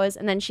 2.5 hours,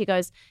 and then she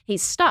goes,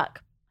 he's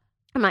stuck.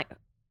 I'm like,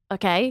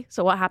 okay,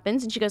 so what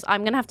happens? And she goes,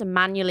 I'm gonna have to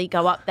manually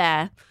go up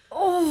there.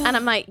 And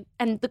I'm like,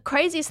 and the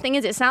craziest thing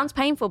is, it sounds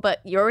painful,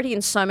 but you're already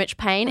in so much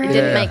pain. It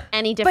didn't make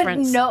any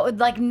difference. But no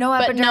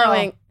But epidural.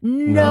 knowing-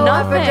 No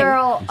Nothing.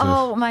 epidural.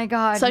 Oh my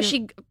God. So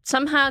she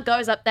somehow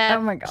goes up there,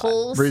 Oh my God.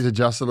 pulls,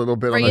 Readjust a little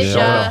bit on the shoulder.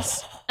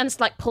 readjusts, and it's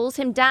like pulls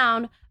him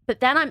down. But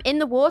then I'm in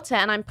the water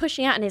and I'm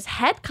pushing out, and his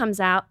head comes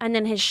out, and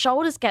then his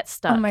shoulders get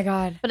stuck. Oh my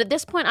God. But at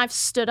this point, I've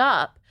stood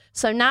up.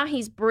 So now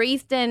he's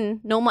breathed in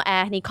normal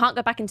air and he can't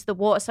go back into the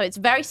water. So it's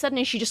very sudden,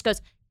 and she just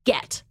goes,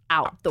 get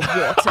out the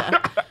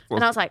water.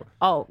 And I was like,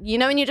 oh, you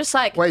know, and you're just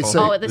like, Wait,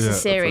 so- oh, this is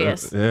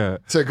serious. Yeah.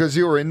 So because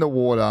you were in the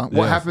water, what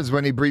Yes. happens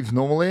when he breathes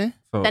normally?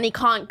 Then he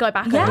can't go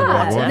back Yeah.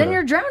 underwater. Then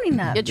you're drowning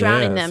them. You're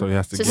drowning Yeah, them. so he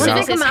has to so get as soon out.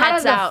 as Take his them out of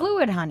head's the out.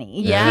 fluid,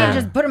 honey. You Yeah. can't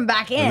just put them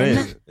back in. And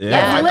then- That's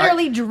yeah.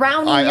 literally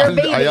drowning your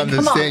baby. I Come on.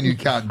 understand you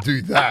can't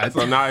do that.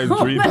 So now he's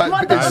breathing. What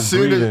But the- as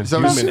soon as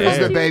human the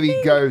air.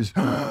 baby goes,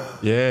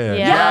 Yeah.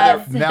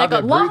 Yes. now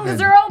they're Lungs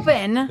breathing. are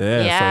open. Yeah, so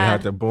Yeah. you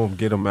had to boom,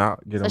 get him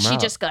out, So she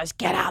just goes,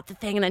 get out the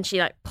thing. And then she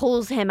like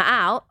pulls him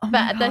out. Oh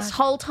my But this God.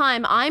 whole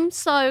time I'm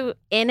so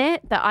in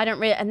it that I don't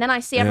really, and then I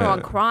see everyone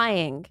Yeah.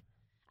 crying.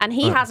 And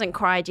he hasn't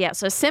cried yet.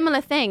 So a similar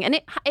thing. And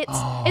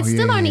it's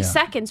still yeah, only yeah.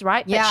 seconds,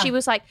 right? But Yeah. she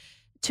was like,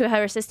 to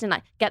her assistant,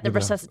 like, get the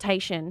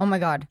resuscitation. Oh my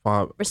God.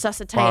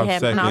 Resuscitate 5 him.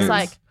 seconds. And I was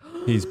like,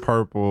 he's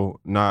purple,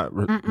 not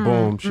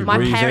boom. She my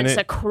breathes in parents are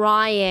it.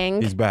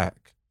 crying. He's back.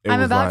 It I'm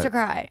was about like- to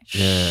cry.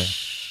 Yeah.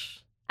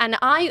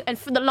 And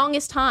for the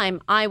longest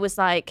time, I was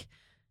like,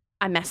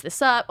 I messed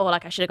this up, or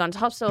like I should have gone to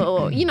hospital,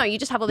 or you know, you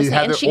just have all this you thing.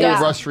 have And it she all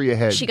goes, rush through your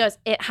head. She goes,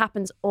 it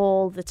happens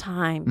all the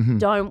time. Mhm.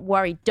 Don't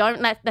worry.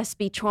 Don't let this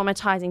be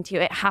traumatizing to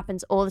you. It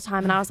happens all the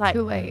time. And I was like,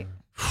 Too late.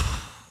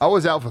 I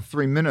was out for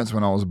 3 minutes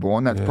when I was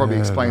born. That probably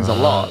explains a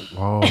lot.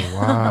 Oh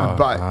wow.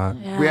 But God.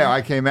 yeah,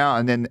 I came out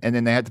and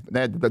then they had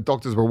the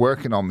doctors were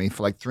working on me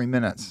for like 3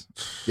 minutes.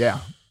 Yeah.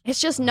 it's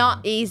just not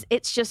easy.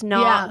 It's just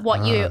not Yeah.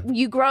 what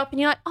you grow up and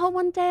you're like, oh,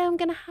 one day I'm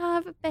going to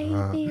have a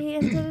baby.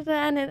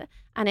 And,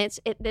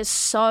 there's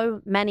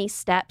so many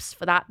steps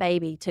for that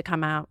baby to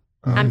come out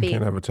and be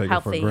can't ever take it for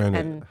healthy. granted.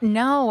 And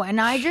No,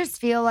 and I just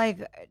feel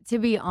like, to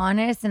be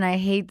honest, and I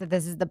hate that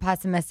this is the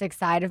pessimistic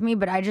side of me,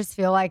 but I just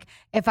feel like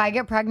if I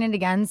get pregnant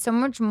again, so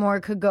much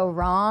more could go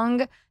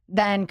wrong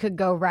than could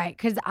go right.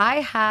 Because I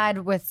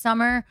had with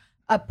Summer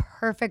a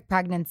perfect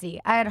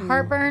pregnancy. I had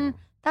heartburn.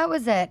 That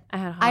was it.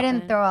 I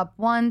didn't throw up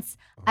once.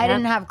 I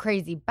didn't have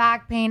crazy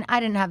back pain.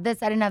 I didn't have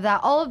this. I didn't have that.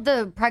 All of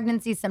the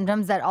pregnancy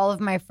symptoms that all of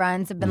my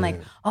friends have been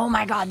like, oh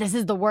my God, this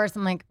is the worst.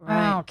 I'm like,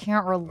 oh,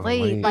 can't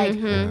relate. Like,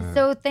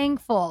 so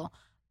thankful.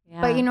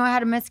 But, you know, I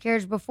had a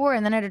miscarriage before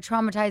and then I had a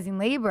traumatizing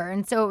labor.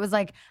 And so it was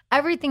like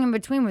everything in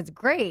between was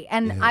great.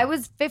 And I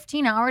was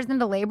 15 hours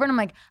into labor and I'm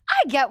like, I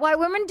get why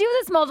women do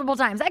this multiple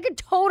times. I could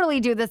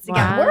totally do this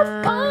again.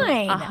 We're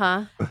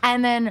fine.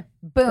 And then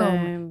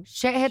boom,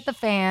 shit hit the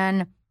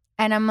fan.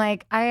 And I'm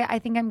like, I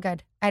think I'm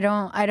good. I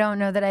don't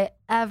know that I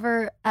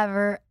ever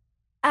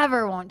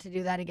want to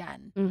do that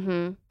again.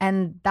 Mm-hmm.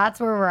 And that's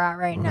where we're at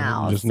right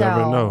now. You just so,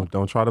 never know.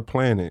 Don't try to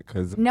plan it,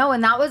 because No,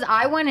 and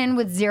I went in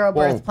with zero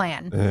birth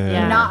plan.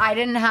 Yeah. I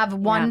didn't have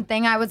one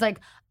thing. I was like,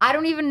 I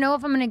don't even know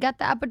if I'm going to get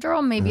the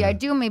epidural. Maybe I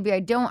do, maybe I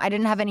don't. I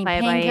didn't have any Play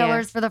it by ear.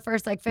 painkillers for the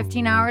first like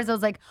 15 hours. I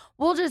was like,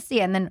 we'll just see.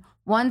 And then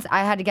once I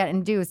had to get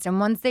induced, and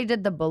once they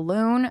did the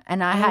balloon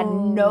and I had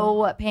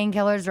no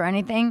painkillers or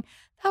anything,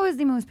 that was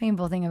the most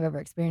painful thing I've ever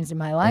experienced in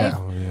my life.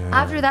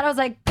 After that, I was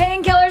like,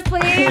 painkillers,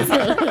 please.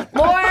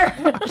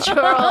 More.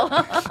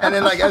 Sure. And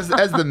then like as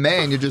the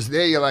man, you're just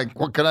there, you're like,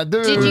 what can I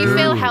do? Did you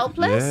feel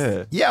helpless?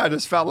 Yeah. Yeah, I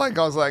just felt like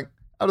I was like,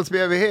 I'll just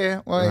be over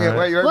here. Well, you're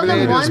Well, over then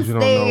there. once Just, you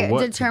don't they know what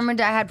to determined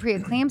I had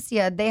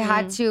preeclampsia, they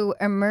had to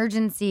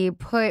emergency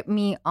put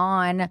me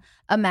on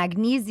a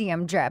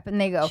magnesium drip. And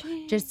they go,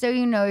 just so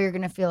you know, you're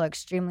going to feel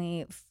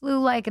extremely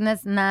flu-like and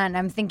this and that. And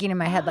I'm thinking in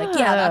my head, like,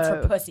 yeah, that's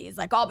for pussies.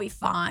 Like, I'll be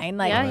fine.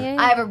 Like,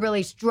 I have a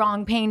really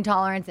strong pain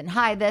tolerance and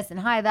high this and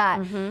high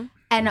that.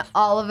 And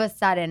all of a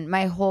sudden,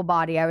 my whole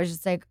body, I was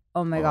just like,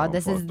 oh my God,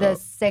 this is the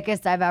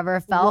sickest I've ever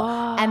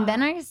felt. And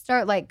then I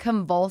start like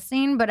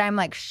convulsing, but I'm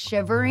like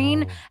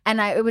shivering. And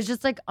it was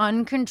just like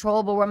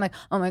uncontrollable where I'm like,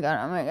 oh my God.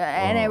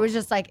 And it was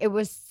just like, it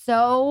was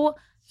so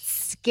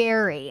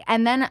scary.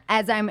 And then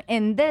as I'm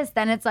in this,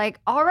 then it's like,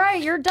 all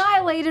right, you're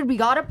dilated. We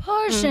got to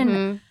push.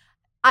 And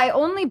I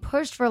only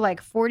pushed for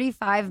like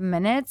 45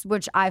 minutes,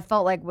 which I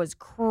felt like was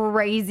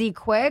crazy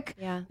quick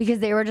because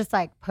they were just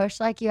like, push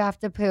like you have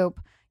to poop.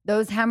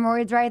 Those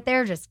hemorrhoids right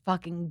there, just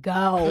fucking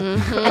go.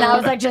 And I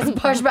was like, just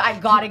push, but I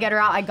gotta get her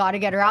out. I gotta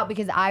get her out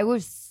because I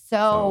was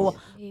so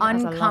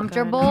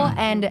uncomfortable.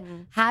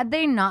 And had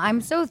they not, I'm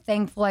so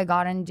thankful I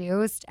got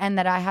induced and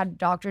that I had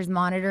doctors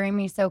monitoring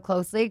me so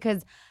closely,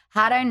 because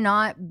had I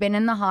not been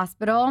in the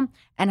hospital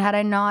and had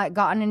I not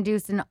gotten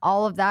induced and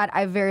all of that,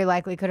 I very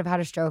likely could have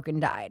had a stroke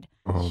and died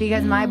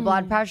because my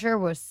blood pressure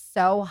was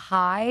so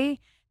high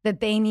that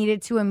they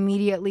needed to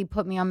immediately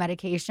put me on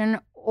medication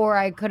or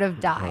I could have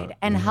died.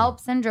 And HELLP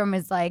syndrome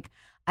is like,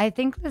 I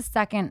think the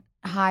second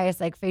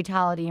highest like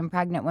fatality in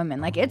pregnant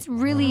women. Like it's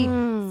really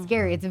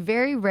scary. It's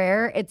very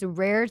rare. It's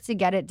rare to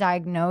get it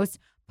diagnosed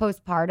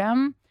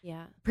postpartum.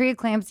 Yeah.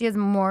 Preeclampsia is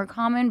more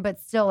common,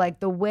 but still like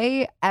the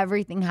way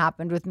everything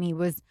happened with me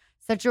was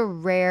such a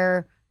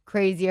rare,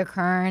 crazy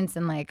occurrence.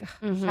 And like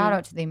shout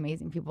out to the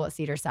amazing people at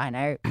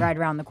Cedars-Sinai right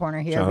around the corner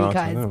here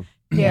because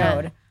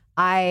dude,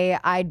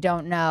 I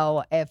don't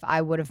know if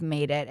I would have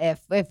made it.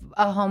 If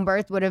a home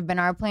birth would have been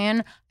our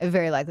plan, I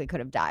very likely could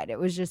have died. It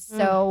was just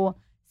so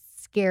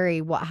scary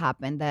what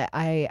happened that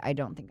I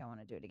don't think I want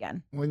to do it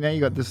again. Well, now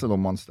you got this little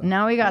monster.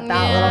 Now we got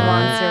that little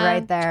monster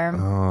right there.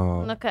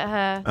 Oh. Look at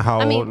her.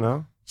 How old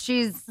now?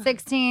 She's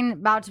 16,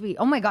 about to be,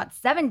 oh my God,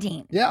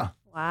 17. Yeah.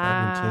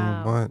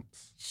 Wow. 17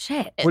 months.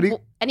 Shit.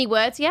 Any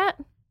words yet?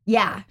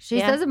 Yeah, she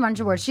says a bunch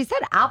of words. She said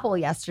apple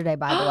yesterday,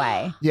 by the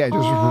way. Yeah,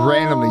 just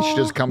randomly she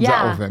just comes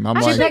out with him. I'm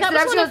she like, picks it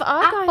up, she goes,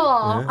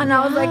 apple. And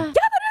I was like, yeah,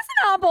 that is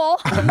an apple.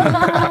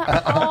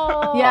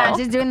 Yeah,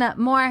 she's doing that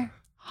more.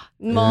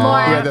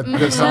 Yeah,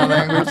 the sign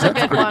language. That's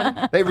a good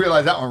one. They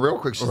realized that one real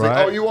quick. She's like,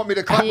 oh, you want me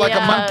to clap like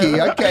a monkey?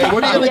 Okay,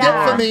 what are you going to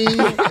get for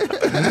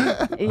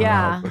me?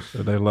 Yeah.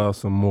 So they love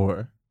some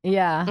more.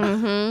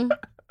 Yeah.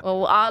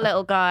 Well, our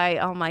little guy,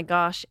 oh my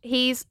gosh,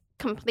 he's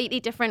completely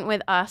different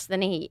with us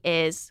than he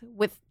is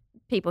with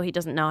people he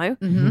doesn't know.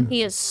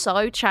 He is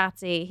so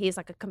chatty. He's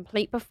like a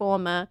complete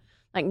performer,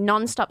 like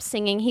non-stop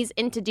singing. He's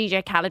into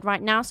DJ Khaled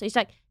right now. So he's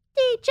like,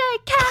 DJ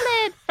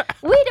Khaled,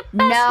 we the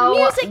best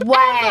music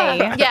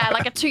ever. Yeah,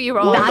 like a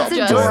 2-year-old. That's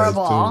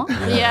adorable.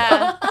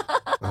 Yeah.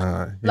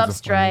 Loves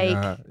Drake.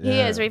 Yeah. He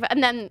is really fun.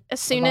 And then as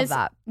soon as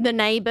the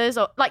neighbors,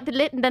 or like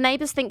the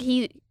neighbors think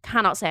he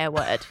cannot say a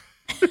word.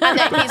 And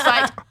then he's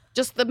like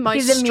just the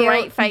most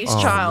straight-faced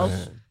child.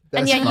 Man.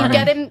 And yet you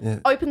get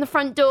him, open the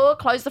front door,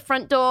 close the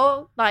front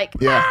door, like,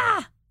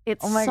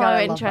 it's so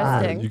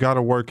interesting. You got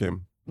to work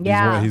him.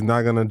 Yeah. He's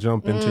not going to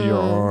jump into your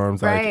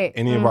arms. Like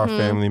any of our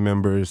family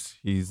members,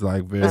 he's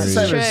like very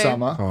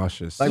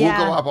cautious. Like we'll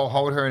go up, I'll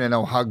hold her, and then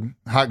I'll hug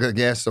a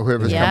guest or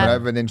whoever's coming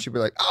over, and then she'll be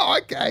like, oh,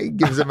 okay,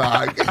 gives him a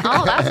hug.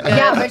 Oh, that's good.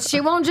 Yeah, but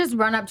she won't just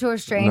run up to a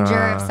stranger.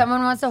 Nah. If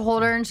someone wants to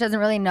hold her and she doesn't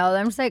really know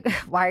them, she's like,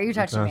 why are you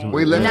touching me?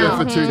 We left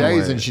her for 2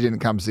 days and she didn't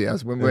come see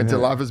us. When we went to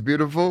Life is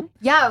Beautiful.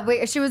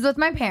 Yeah, she was with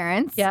my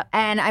parents. Yeah.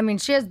 And I mean,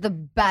 she has the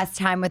best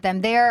time with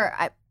them.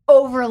 They're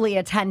overly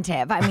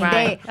attentive. I mean,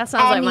 that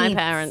sounds like my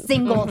parents.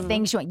 Single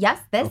thing she went, yes,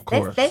 this,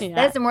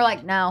 and we're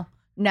like, no,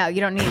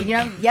 you don't need,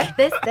 yes,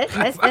 this,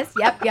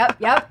 yep.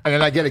 And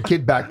then I get a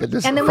kid back that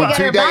this and then for we get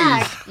 2 her days.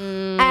 Back,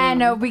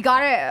 and we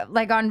got it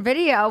like on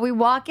video. We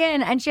walk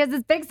in and she has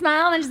this big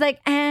smile and she's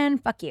like,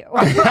 and fuck you. Wow.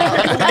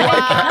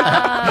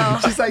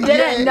 She's like,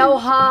 no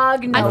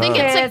hug, no I think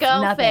kiss, it's a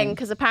girl nothing. thing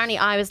because apparently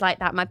I was like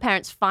that. My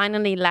parents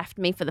finally left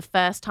me for the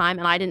first time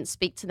and I didn't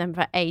speak to them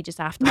for ages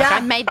after. Like, I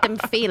made them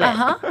feel it.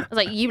 I was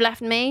like, you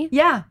left me?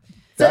 Yeah.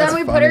 So then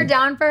we put her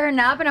down for her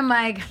nap and I'm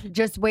like,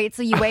 just wait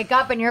till you wake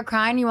up and you're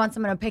crying. You want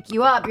someone to pick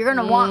you up. You're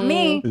going to want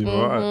me.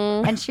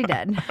 And she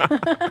did.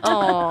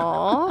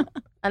 Aww.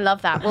 I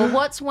love that. Well,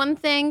 what's one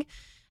thing,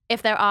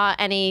 if there are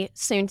any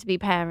soon-to-be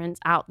parents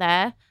out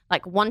there,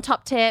 like one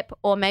top tip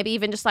or maybe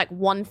even just like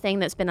one thing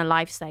that's been a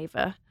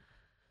lifesaver?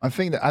 I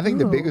think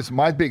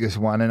my biggest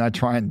one, and I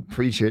try and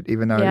preach it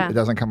even though it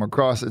doesn't come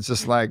across, it's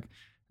just like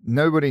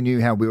nobody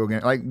knew how we were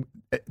going to, like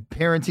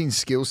parenting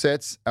skill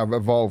sets have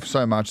evolved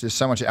so much. There's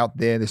so much out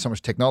there. There's so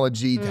much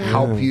technology to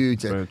help you,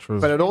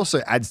 but it also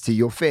adds to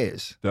your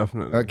fears.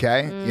 Definitely.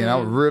 Okay.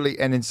 Really.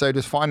 And then so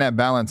just find that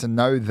balance and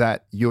know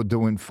that you're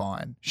doing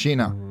fine.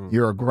 Scheana,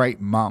 you're a great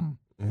mum.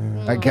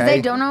 Okay. Because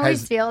they don't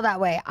always feel that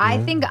way. I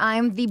think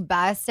I'm the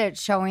best at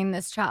showing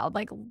this child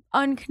like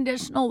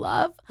unconditional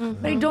love,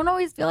 but I don't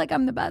always feel like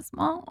I'm the best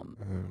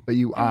mom. But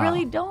you are. I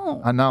really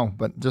don't. I know,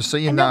 but just so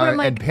you know,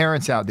 like, and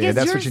parents out there,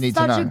 that's what you need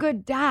to know. You're such a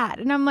good dad,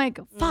 and I'm like,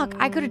 fuck,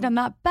 I could have done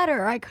that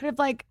better. I could have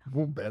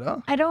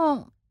better. I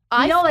don't.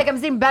 Like I'm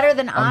saying better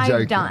than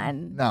I've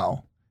done.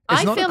 No.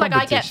 I feel like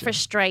I get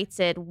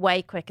frustrated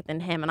way quicker than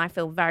him, and I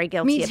feel very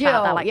guilty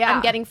about that. Like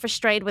I'm getting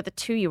frustrated with a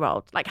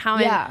 2-year-old. Like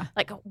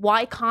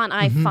why can't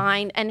I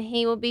find? And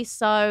he will be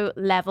so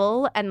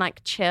level and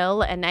like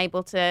chill and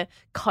able to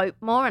cope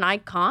more, and I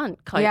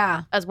can't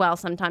cope as well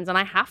sometimes, and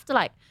I have to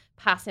like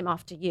pass him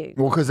off to you.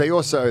 Well, because they're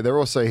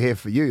also here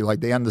for you. Like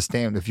they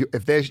understand if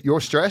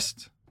you're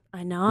stressed.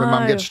 I know. When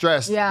mom gets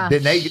stressed, Yeah.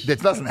 then that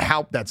doesn't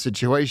help that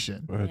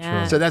situation.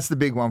 Yeah. So that's the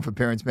big one for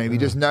parents, maybe.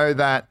 Just know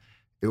that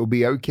it will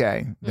be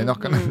okay. They're not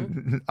going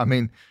to, I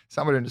mean,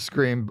 some are going to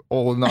scream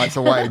all nights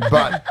away,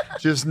 but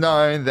just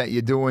know that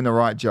you're doing the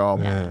right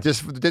job. Yeah.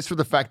 Just for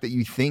the fact that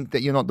you think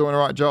that you're not doing the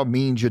right job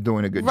means you're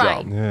doing a good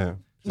Right. job. Yeah.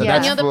 So Yeah. And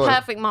that's you're the for-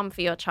 perfect mom for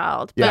your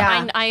child. But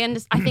Yeah. I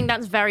think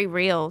that's very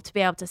real to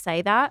be able to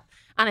say that.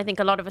 And I think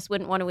a lot of us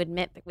wouldn't want to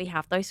admit that we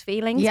have those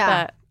feelings.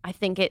 Yeah. But I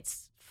think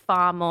it's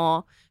far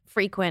more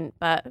frequent.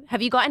 But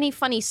have you got any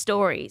funny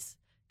stories?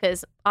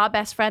 Because our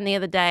best friend the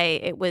other day,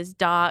 it was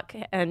dark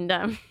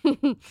and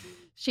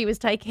she was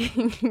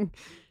taking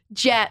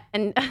Jet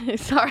and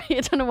sorry,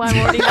 I don't know why I'm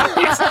already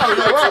laughing.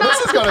 Well, this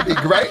is going to be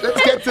great.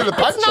 Let's get to the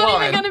punchline. It's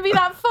not even going to be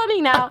that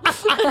funny now.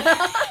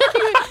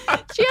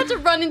 She had to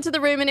run into the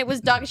room and it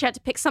was dark. She had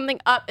to pick something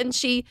up and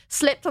she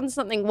slipped on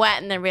something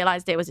wet and then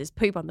realized it was his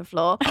poop on the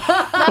floor.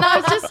 And I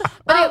was just,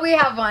 But we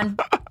have one.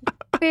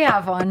 We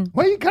have one.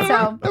 Well, you kind So-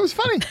 of, that was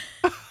funny.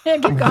 Yeah,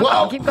 keep going.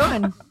 Wow. Keep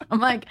going. I'm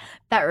like,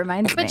 that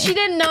reminds me. but she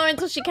didn't know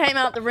until she came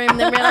out the room and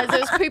then realized there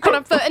was poop on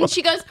her foot. And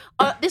she goes,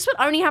 oh, this would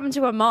only happen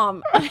to her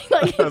mom.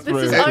 Like, this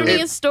is only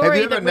a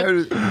story. Have you ever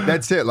noticed?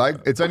 That's it. Like,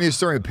 it's only a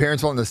story the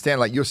parents will understand.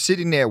 Like, you're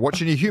sitting there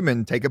watching a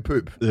human take a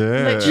poop. Yeah.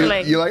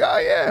 Literally. You're like, oh,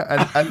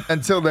 yeah. And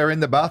until they're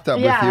in the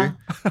bathtub Yeah.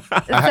 with you.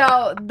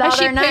 So the Has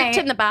she other pooped night,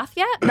 in the bath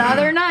yet? the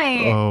other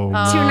night, Oh, 2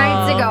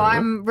 nights ago,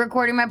 I'm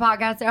recording my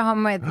podcast at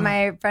home with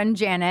my friend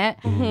Janet,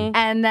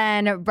 and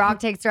then Brock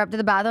takes her up to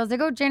the bath. I was like,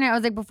 "Oh, Janet," I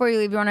was like, "Before you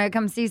leave, you want to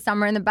come see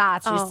Summer in the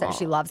bath?" She said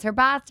she loves her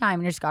bath time,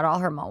 and she's got all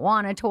her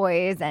Moana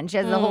toys, and she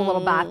has the whole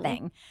little bath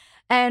thing.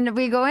 And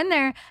we go in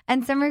there,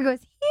 and Summer goes,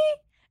 "Hee,"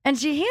 and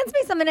she hands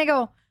me something. I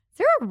go, "Is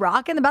there a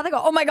rock in the bath?" I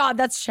go, "Oh my God,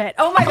 that's shit.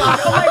 Oh my God,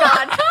 oh my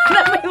God."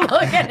 And then we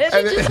look at it.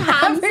 And She then- just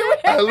hands it.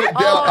 I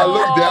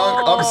look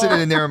down. I'm sitting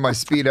in there in my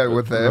Speedo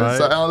with her. Right.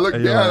 So I look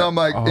And down you're and I'm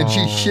like, and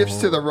she oh. shifts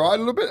to the right a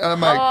little bit. And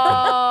I'm like,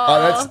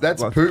 oh,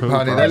 that's poop,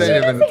 honey. That She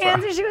ain't even. just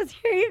hands it. She goes,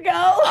 "Here you go."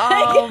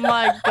 Oh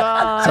my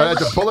God. So I had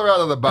to pull her out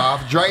of the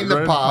bath, drain the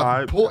Drain the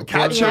path, pipe.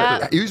 catch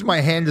Yeah. her, use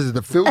my hand as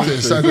the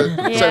filter so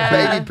that Yeah.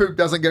 so baby poop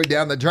doesn't go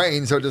down the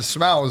drain, so it just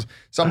smells.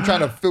 So I'm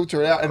trying to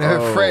filter it out. And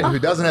her friend who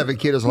doesn't have a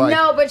kid is like,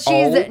 No, but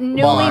she's "Oh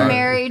newly my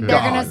married. They're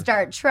going God." to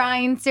start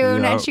trying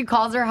soon. Yep. And she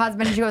calls her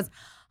husband and she goes,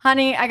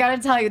 "Honey, I got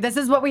to tell you, this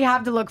is what we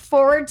have to look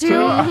forward to.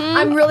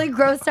 I'm really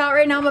grossed out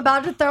right now. I'm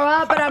about to throw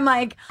up." But I'm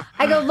like,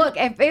 I go, "Look,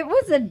 if it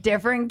was a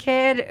different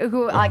kid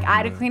who, like, I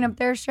had to clean up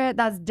their shit,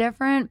 that's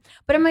different."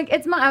 But I'm like,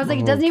 it's my, I was like,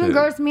 it doesn't even Okay.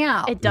 gross me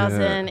out. It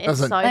doesn't. It's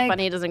Doesn't- so Like,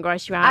 funny. It doesn't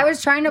gross you out. I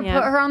was trying to Yeah.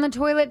 put her on the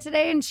toilet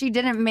today and she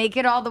didn't make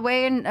it all the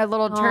way and a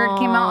little turd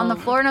came out on the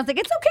floor and I was like,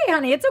 "It's okay,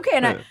 honey, it's okay."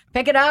 And I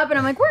pick it up and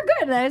I'm like, "We're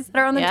good." And I just put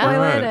her on the Yeah.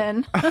 toilet Right.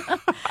 and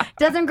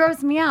doesn't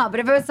gross me out. But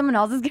if it was someone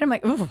else's kid, I'm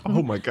like, "Ooh."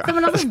 Oh my God.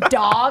 Someone else's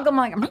dog, I'm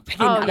like, "I'm not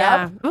picking that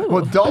up." Ooh.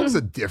 Well, dogs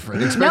are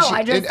different, especially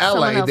I just- in LA.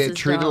 someone They're else's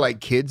treated dog. like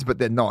kids, but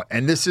they're not.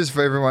 And this is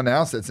for everyone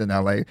else that's in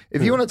LA.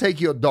 If you want to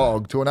take your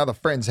dog to another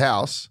friend's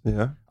house,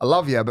 Yeah. I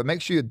love you, but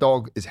make sure your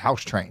dog is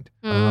house trained.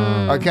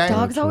 Okay?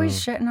 Dogs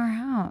always shit in our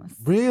house.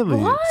 Really?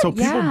 What? So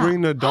people Yeah.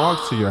 bring their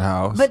dogs to your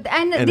house, But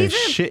and they these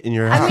are shit in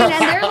your I house. mean,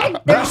 and they're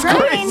like they're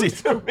trained. Crazy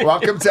to me.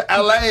 Welcome to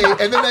LA.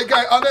 And then they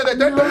go, oh no, they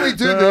don't normally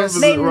do this.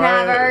 They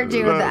Right. never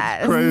do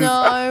That's that. crazy.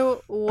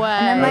 No way.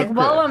 And I'm like,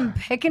 well, I'm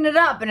picking it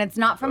up, and it's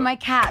not from my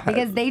cat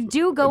because they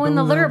do go in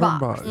the litter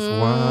box.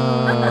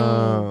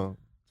 Wow.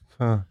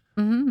 Huh.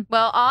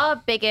 Well, our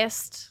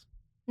biggest,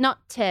 not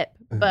tip,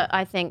 but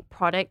I think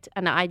product,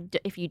 and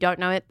if you don't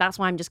know it, that's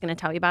why I'm just going to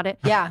tell you about it.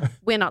 Yeah.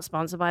 We're not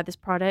sponsored by this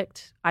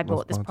product. I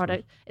bought this sponsored.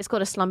 product. It's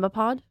called a slumber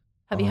pod.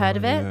 Have you heard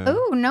of it? Yeah.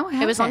 Ooh, no,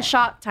 I It was on haven't.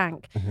 Shark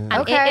Tank. And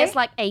Okay. it is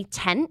like a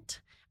tent,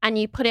 and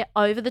you put it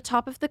over the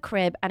top of the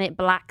crib, and it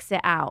blacks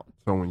it out.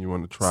 So when you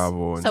want to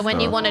travel and So when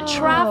you stuff, want to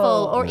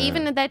travel, or Yeah.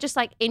 even if they're just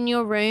like in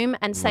your room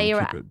and say you you're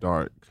wanna keep it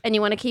dark. and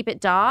you want to keep it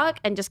dark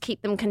and just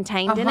keep them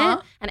contained in it.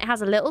 And it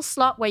has a little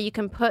slot where you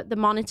can put the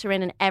monitor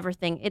in and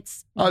everything.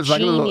 It's Oh, it's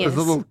like a genius.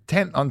 little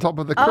tent on top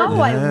of the crib. Oh,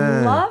 I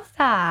Yeah. love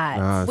that.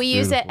 Ah, it's We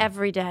use it beautiful.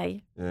 every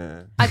day.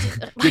 Yeah. I just,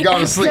 You go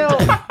to sleep. So,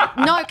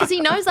 no, because he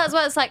knows that as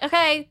well. It's like,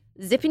 okay,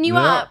 zipping you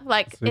Yeah. up.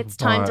 Like, Super it's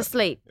time to hot.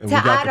 sleep. And To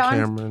we got add the on-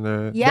 camera in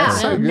there. yeah,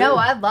 That's so good. no,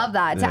 I love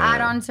that. To Yeah.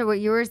 add on to what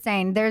you were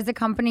saying, there's a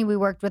company we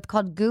worked with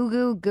called Goo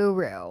Goo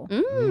Guru.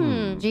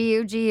 Mm.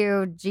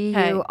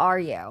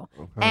 GUGU.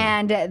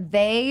 And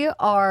they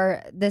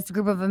are this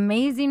group of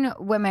amazing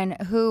women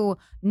who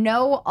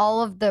know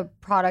all of the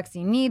products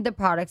you need, the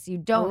products you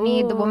don't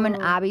need. The woman,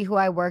 Ooh. Abby, who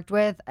I worked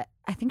with,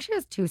 I think she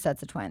has 2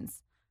 sets of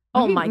twins.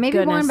 Oh Maybe- my maybe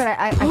one, goodness. but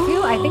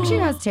I think she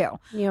has 2. You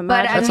But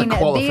imagine? I That's mean, a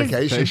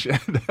qualification.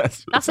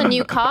 That's a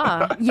new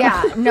car.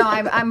 Yeah, no,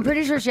 I'm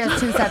pretty sure she has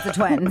 2 sets of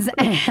twins.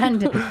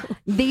 And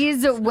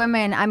these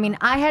women, I mean,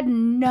 I had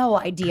no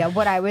idea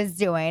what I was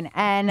doing.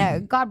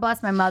 And God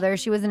bless my mother.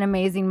 She was an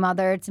amazing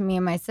mother to me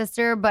and my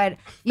sister. But,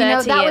 you know,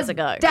 30 that years was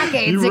ago.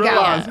 decades You ago.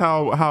 realize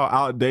how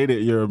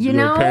outdated your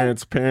know?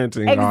 parents'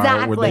 parenting are when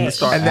Exactly. they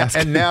start And,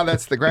 asking. and now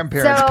that's the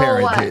grandparents' So,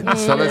 parenting.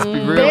 So let's be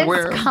real This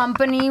aware.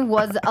 company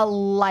was a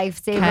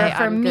lifesaver favor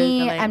for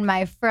me and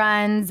my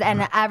friends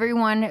and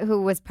everyone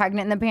who was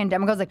pregnant in the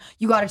pandemic. I was like,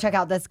 you got to check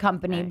out this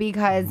company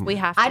because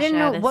I didn't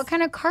know what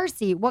kind of car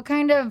seat, what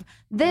kind of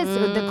this,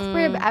 the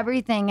crib,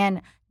 everything.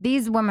 And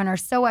these women are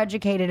so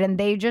educated and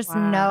they just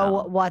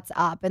know what's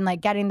up and like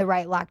getting the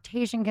right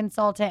lactation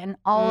consultant and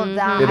all of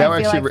that. Yeah,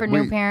 I feel like for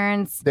new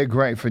parents. They're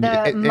great for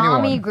the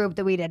mommy group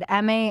that we did,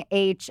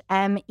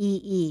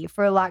 MAHMEE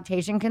for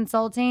lactation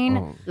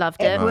consulting.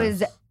 Loved it. It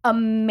was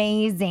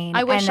amazing.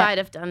 I wish I'd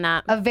have done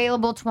that.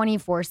 Available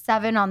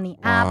 24/7 on the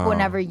app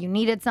whenever you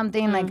needed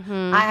something. Like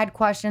I had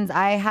questions.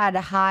 I had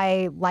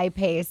high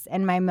lipase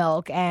in my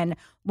milk, and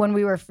when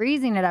we were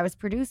freezing it, I was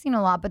producing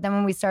a lot. But then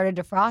when we started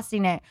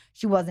defrosting it,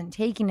 she wasn't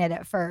taking it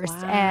at first.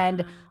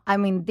 And I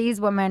mean,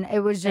 these women, it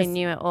was just they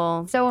knew it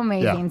all. So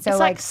amazing. Yeah. So it's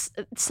like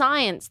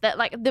science that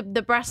like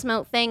the breast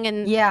milk thing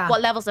and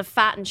what levels of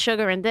fat and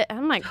sugar and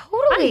I'm like,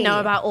 I didn't know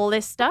about all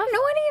this stuff. I didn't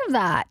know any of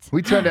that.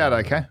 We turned out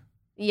okay.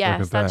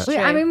 Yes, that's true.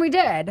 I mean, we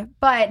did.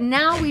 But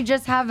now we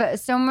just have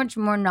so much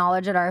more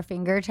knowledge at our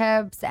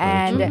fingertips.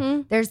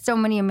 And there's so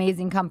many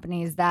amazing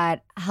companies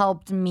that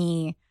helped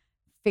me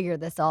figure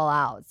this all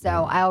out. So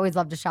I always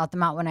love to shout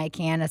them out when I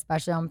can,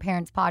 especially on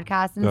parents'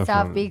 podcasts and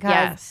stuff,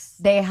 because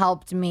they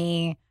helped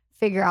me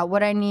figure out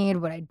what I need,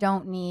 what I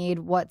don't need,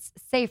 what's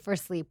safe for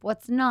sleep,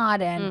 what's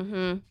not,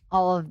 and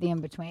all of the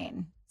in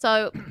between.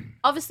 So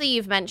obviously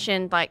you've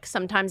mentioned like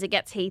sometimes it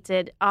gets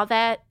heated. Are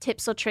there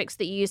tips or tricks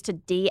that you use to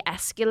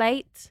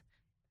de-escalate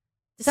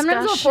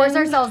Sometimes we'll force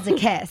ourselves to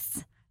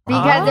kiss.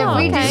 Because if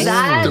we do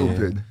that,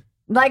 stupid.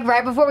 Like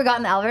right before we got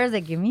in the elevator, I was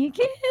like, give me a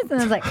kiss. And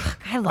I was like,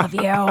 I love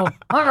you. All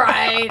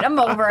right, I'm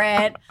over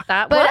it.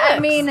 But works. I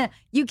mean,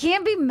 you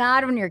can't be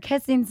mad when you're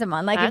kissing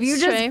someone. Like if you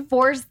just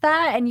force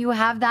that and you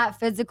have that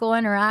physical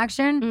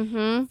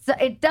interaction, so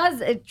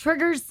it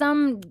triggers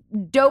some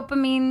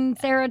dopamine,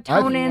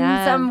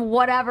 serotonin, some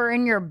whatever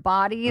in your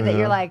body that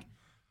you're like,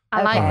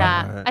 I like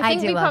that. I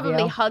think we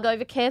probably hug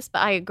over kiss, but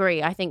I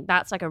agree. I think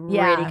that's like a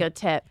really good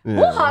tip.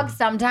 We'll hug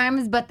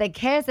sometimes, but the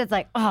kiss, it's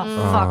like, oh,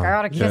 fuck, I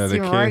gotta kiss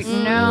you right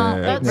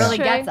now. That really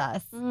gets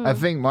us. I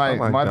think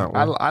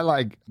I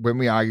like when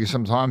we argue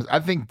sometimes, I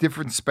think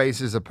different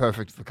spaces are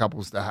perfect for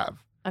couples to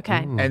have.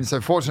 Okay. And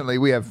so fortunately,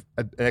 we have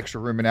an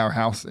extra room in our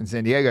house in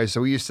San Diego.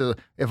 So we used to,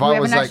 we have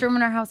an extra room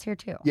in our house here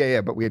too.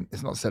 Yeah, but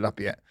it's not set up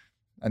yet.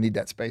 I need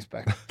that space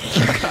back. By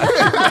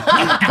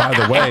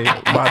the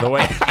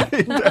way.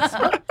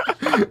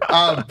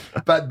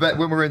 But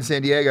when we're in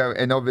San Diego,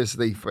 and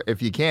obviously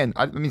if you can,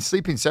 I mean,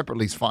 sleeping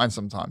separately is fine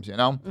sometimes, you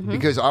know,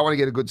 because I want to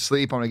get a good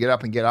sleep. I want to get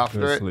up and get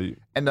after it. Sleep.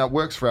 And that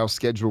works for our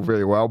schedule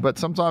very well. But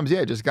sometimes,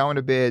 just going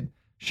to bed.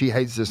 She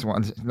hates this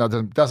one,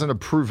 doesn't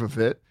approve of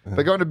it.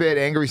 But going to bed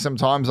angry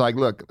sometimes, like,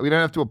 look, we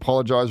don't have to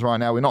apologize right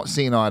now. We're not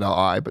seeing eye to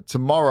eye. But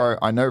tomorrow,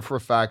 I know for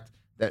a fact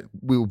that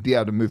we'll be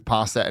able to move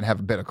past that and have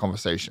a better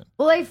conversation.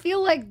 Well, I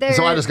feel like there's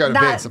so I just go to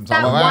bed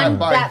sometimes.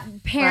 That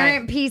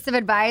parent piece of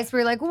advice where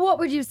you're like, what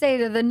would you say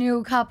to the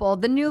new couple,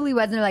 the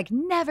newlyweds? And they're like,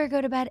 never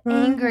go to bed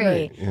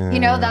angry. Yeah.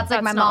 You know, that's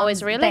like my mom's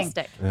always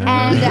realistic.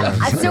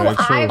 And so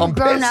I've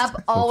grown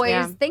up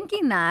always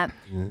thinking that.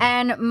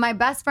 And my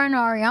best friend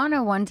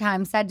Ariana one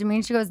time said to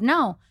me, she goes,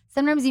 no,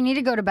 sometimes you need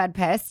to go to bed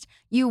pissed.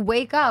 You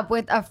wake up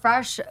with a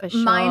fresh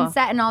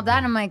mindset and all that.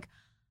 And I'm like,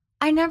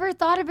 I never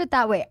thought of it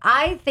that way.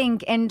 I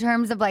think in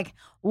terms of like,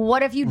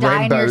 what if you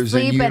die in your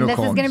sleep and this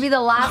is going to be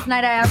the last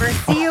night I ever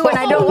see you and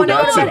I don't want to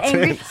go to bed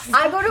angry?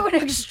 I go to an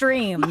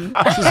extreme.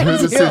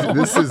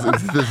 This is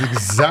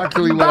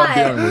exactly what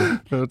I'm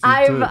dealing with.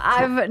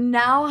 I've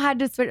now had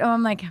to switch.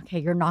 I'm like, okay,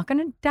 you're not going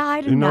to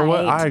die tonight. You know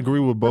what? I agree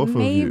with both of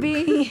you.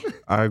 Maybe.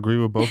 I agree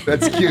with both of you.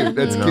 That's cute.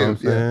 That's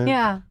cute.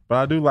 Yeah. But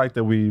I do like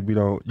that we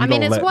don't. I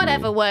mean, it's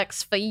whatever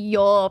works for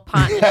your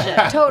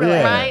partnership. Totally.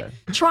 Right?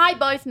 Try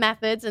both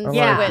methods and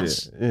see which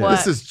works.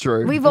 This is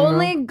true. We've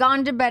only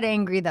gone to bed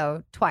angry,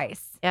 though,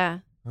 twice. Yeah.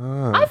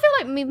 I feel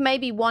like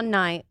maybe one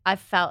night I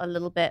felt a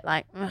little bit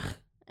like, ugh,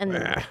 and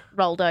then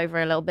rolled over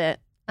a little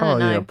bit. I don't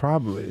know. Yeah,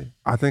 probably.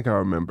 I think I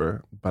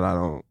remember, but I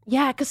don't.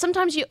 Yeah, because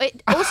sometimes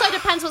it also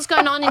depends what's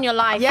going on in your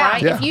life,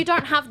 right? Yeah. If you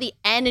don't have the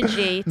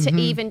energy to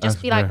even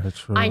just be like,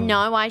 I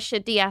know I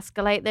should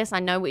de-escalate this. I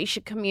know we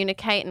should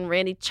communicate and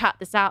really chat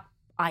this out.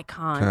 I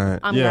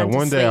can't. I'm going to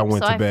one day sleep, I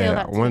went to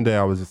bed. One day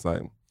I was just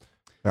like,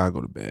 I gotta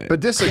go to bed.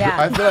 But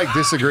I feel like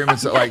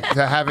disagreements, like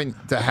to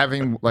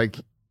having like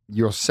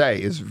your say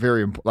is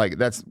very important. Like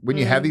that's when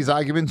you have these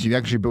arguments, you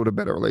actually build a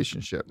better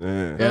relationship.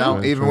 Yeah, you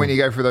know, even when you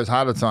go through those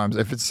harder times.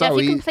 If it's so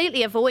if you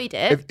completely avoid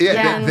it,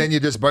 then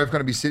you're just both going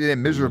to be sitting there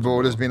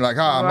miserable, just being like,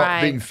 I'm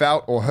not being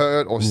felt or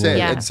heard or said.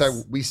 Yes. And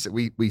so we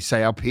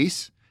say our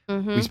piece.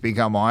 We speak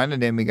our mind,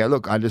 and then we go,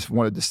 look, I just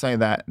wanted to say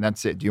that, and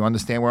that's it. Do you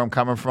understand where I'm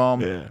coming from?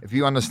 Yeah. If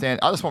you understand,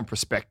 I just want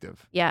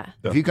perspective. Yeah.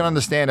 If you can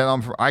understand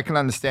and I can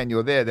understand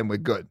you're there, then we're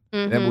good.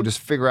 Then we'll just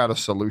figure out a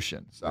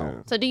solution.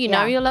 So do you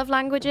know your love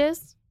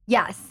languages?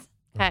 Yes.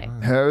 Okay.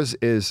 Hers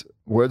is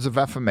words of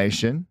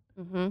affirmation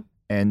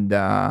and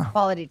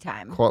quality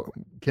time.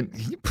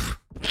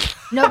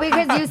 No,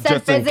 because you said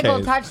Just in physical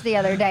case. touch the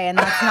other day, and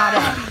that's not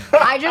it.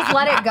 I just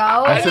let it go.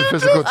 I said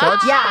physical touch?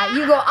 Yeah,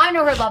 you go, I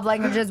know her love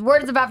languages,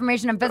 words of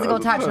affirmation and physical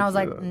touch. And I was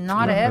like,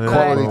 not it.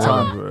 Quality But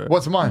time.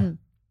 What's mine?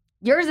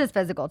 yours is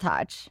physical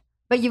touch.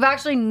 But you've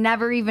actually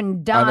never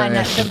even done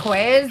answer. the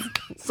quiz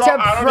So to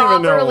I don't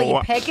even know properly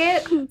what- pick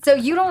it. So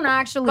you don't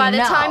actually By the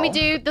know. time we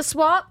do the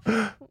swap,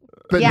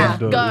 But, Yeah.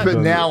 but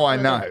now I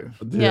know.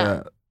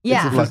 Yeah.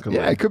 Yeah. Luckily.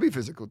 Yeah, it could be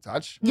physical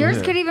touch. Yours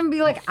Yeah. could even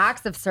be like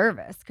acts of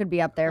service could be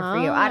up there for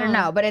you. I don't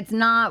know, but it's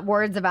not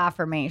words of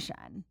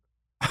affirmation.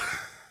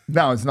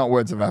 No, it's not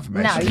words of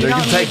affirmation. No, you you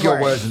don't can take need your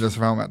words. words and just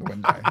throw them out the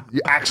window.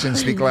 Your actions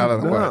speak louder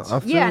than words.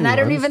 I feel Yeah, and you. I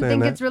don't even understand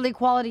think that. it's really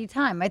quality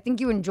time. I think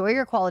you enjoy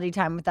your quality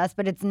time with us,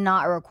 but it's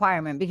not a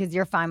requirement because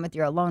you're fine with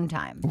your alone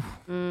time.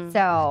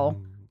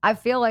 So I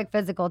feel like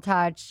physical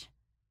touch.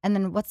 And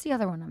then what's the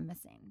other one I'm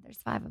missing? There's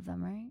 5 of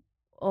them, right?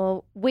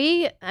 or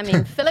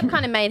Philip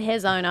kind of made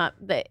his own up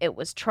that it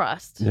was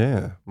trust.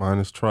 Yeah, mine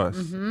is trust.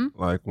 Mm-hmm.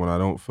 Like when I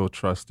don't feel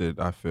trusted,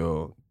 I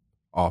feel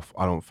off.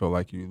 I don't feel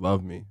like you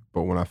love me.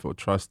 But when I feel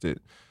trusted,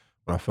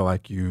 when I feel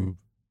like you've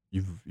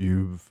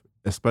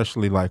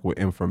especially like with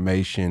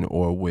information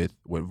or with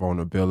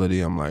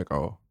vulnerability, I'm like,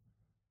 oh,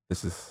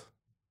 this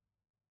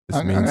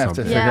I'm means gonna have to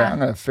something. figure Yeah. out. I'm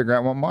gonna figure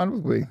out what mine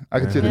would be. I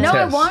could do the No, test.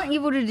 I want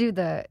you to do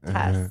the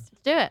test. Let's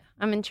do it.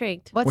 I'm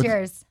intrigued. What's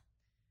yours?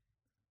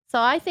 So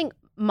I think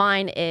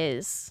mine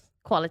is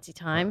quality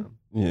time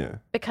Yeah.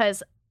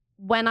 because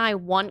when I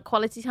want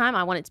quality time,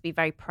 I want it to be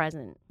very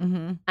present.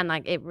 Mm-hmm. And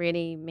like it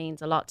really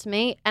means a lot to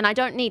me. And I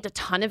don't need a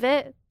ton of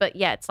it, but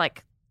yeah, it's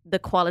like the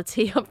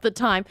quality of the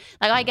time.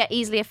 Like I get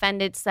easily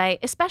offended, say,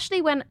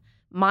 especially when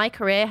my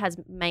career has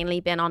mainly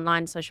been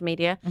online social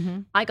media. Mm-hmm.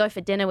 I go for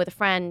dinner with a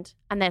friend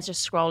and they're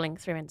just scrolling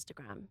through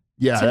Instagram.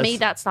 Yeah, To me,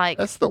 that's like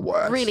that's the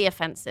worst. really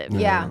offensive.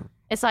 Yeah.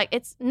 It's like,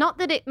 it's not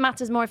that it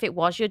matters more if it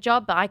was your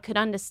job, but I could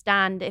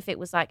understand if it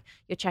was like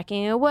you're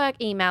checking your work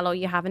email or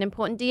you have an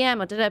important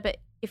DM or da-da, but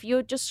if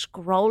you're just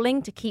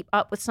scrolling to keep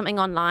up with something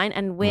online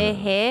and we're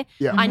here,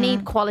 Yeah. I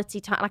need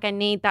quality time. Like I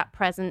need that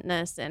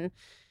presentness. And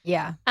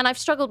I've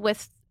struggled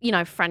with,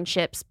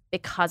 friendships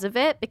because of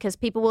it, because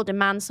people will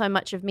demand so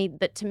much of me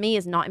that to me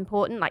is not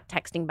important, like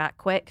texting back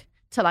quick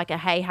to like a,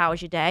 hey, how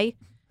was your day?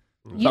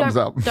 You Thumbs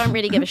up. don't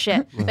really give a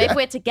shit. But if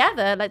we're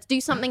together, let's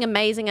do something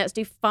amazing. Let's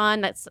do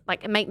fun. Let's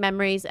like make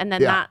memories. And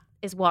then that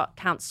is what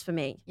counts for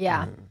me.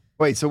 Yeah.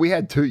 Wait, so we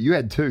had 2. You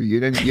had 2.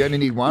 You only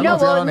need 1. No,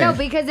 What's going well, on no, here?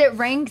 because it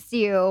ranks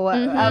you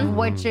of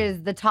which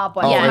is the top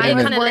one. Oh, Yeah, and mine then-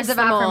 was kinda words lists of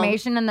them all.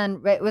 affirmation, and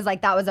then it was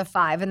like that was a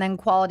 5, and then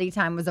quality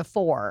time was a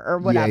 4 or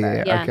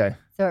whatever. Yeah. Okay.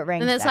 So it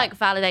ranks. And there's that. like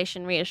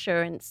validation,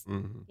 reassurance,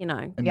 And,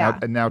 Yeah.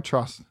 and now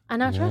trust.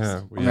 and I trust.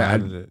 Yeah, we Yeah.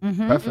 added it.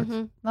 Perfect.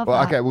 Love Well,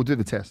 that. okay, we'll do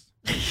the test.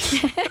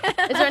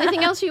 Is there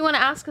anything else you want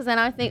to ask? Because then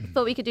I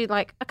thought we could do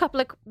like a couple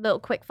of little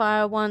quick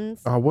fire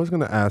ones. I was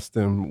gonna ask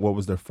them what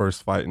was their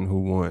first fight and who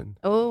won.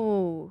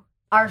 Oh.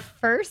 Our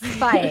first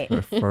fight.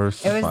 Their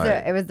first It was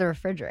fight. the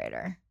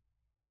refrigerator.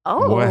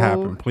 Oh. What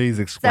happened? Please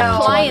explain.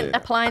 So- to me.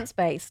 Appliance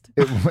based.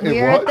 It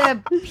We're was?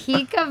 at the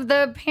peak of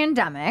the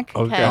pandemic.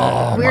 Okay.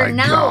 Oh, We're my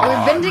now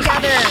God. we've been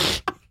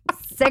together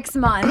 6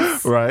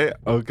 months. Right.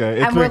 Okay.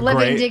 It's And we're been living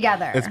great.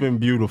 together. It's been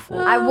beautiful.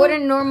 I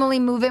wouldn't normally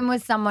move in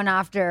with someone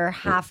after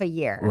half a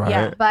year. Right.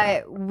 Yeah.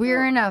 But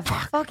we're in a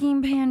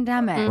fucking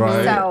pandemic.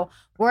 Right. So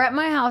we're at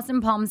my house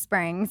in Palm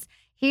Springs.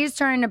 He's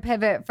trying to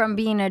pivot from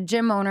being a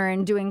gym owner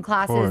and doing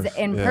classes course,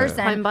 in yeah.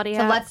 person Homebody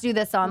to app. let's do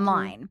this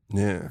online.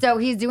 Yeah. So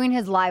he's doing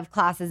his live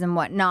classes and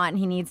whatnot, and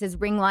he needs his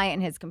ring light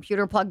and his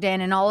computer plugged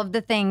in and all of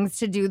the things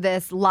to do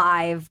this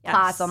live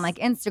class on like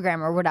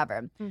Instagram or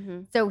whatever.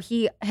 So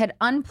he had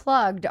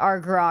unplugged our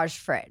garage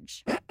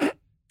fridge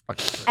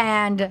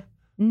and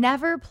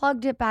never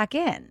plugged it back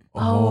in.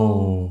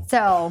 Oh.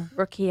 So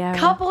Rookie error.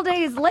 couple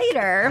days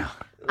later,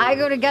 I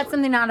go to get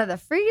something out of the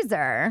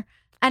freezer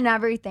and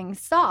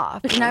everything's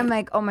soft. And I'm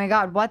like, oh my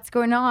God, what's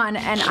going on?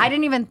 And I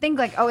didn't even think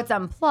like, oh, it's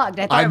unplugged.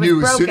 I thought I it was knew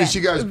as broken. soon as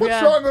she goes,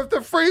 what's wrong with the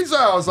freezer?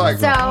 I was like,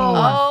 So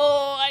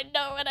Oh, I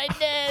know what I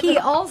did. he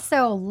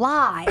also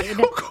lied and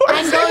goes,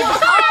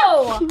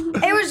 oh,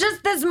 it was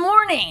just this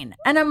morning.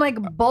 And I'm like,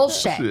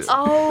 bullshit.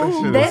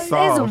 Oh, This is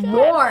soft.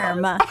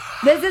 warm.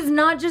 This is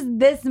not just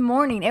this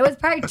morning. It was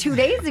probably 2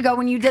 days ago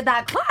when you did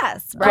that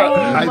class, right?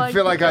 I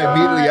feel like I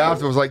immediately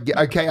after was like,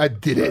 yeah, okay, I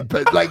did it,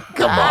 but like,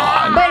 come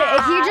on.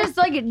 But he just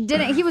like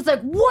didn't. He was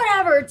like,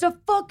 whatever. It's a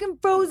fucking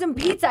frozen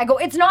pizza. I go,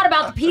 it's not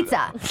about the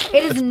pizza.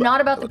 It is not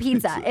about the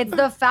pizza. It's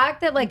the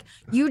fact that like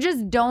you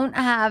just don't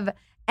have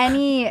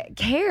any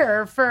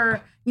care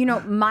for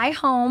my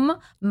home,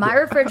 my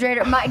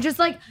refrigerator, my just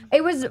like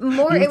it was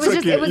more. It was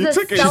a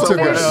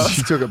selfish.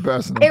 She took it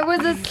personal. It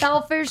was a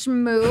selfish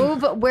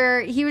move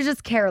where he was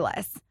just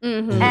careless.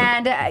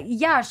 And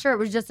yeah, sure, it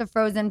was just a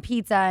frozen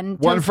pizza and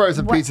One toast-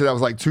 frozen what- pizza that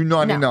was like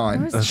 $2.99. No, there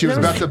was- She was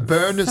there about was to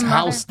burn his some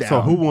house other- down.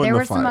 So who won There the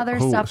was fight? some other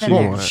Who- stuff in she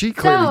there. won. She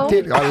clearly So-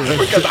 did.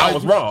 Because I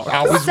was wrong.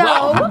 I was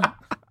wrong.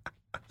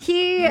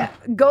 He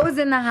goes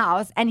in the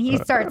house and he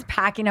starts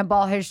packing up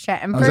all his shit.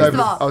 And I was first over,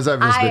 of all, I was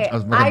over this bitch. I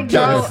was I done with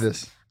drove.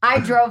 this. I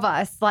drove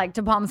us like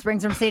to Palm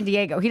Springs from San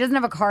Diego. He doesn't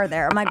have a car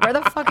there. I'm like, where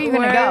the fuck are you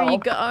gonna go? Where are you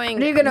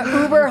going? Are you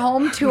gonna Uber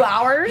home 2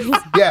 hours?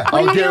 Yeah, What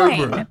are you I'll get doing?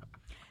 Uber.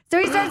 So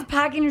he starts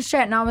packing his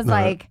shit, and I was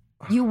like,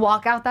 you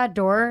walk out that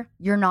door,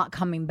 you're not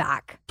coming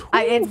back.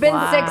 It's been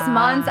 6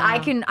 months. I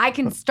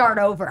can start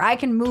over. I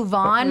can move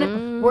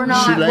on. We're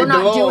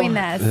not doing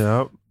this.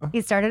 Yep.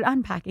 He started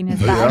unpacking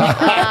his bag.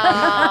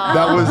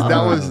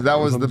 that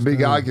was the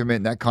big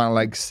argument that kind of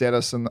like set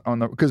us on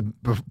the because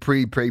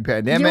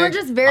pre-pandemic. You were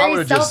just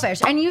very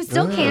selfish, and you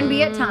still can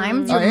be at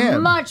times. I You're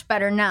am. much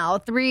better now.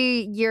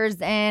 3 years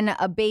in,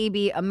 a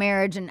baby, a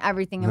marriage, and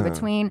everything in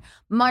between.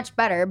 Much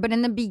better. But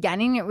in the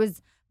beginning, it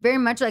was very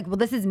much like, well,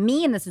 this is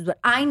me and this is what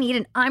I need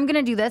and I'm going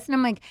to do this. And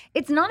I'm like,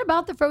 it's not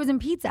about the frozen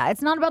pizza.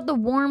 It's not about the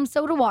warm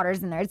soda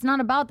waters in there. It's not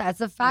about that. It's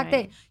the fact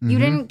that you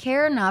didn't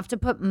care enough to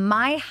put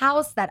my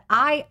house that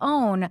I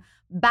own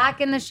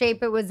back in the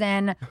shape it was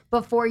in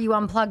before you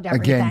unplugged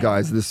everything. Again,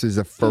 guys, this is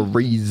a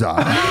freezer.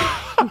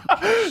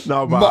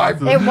 No,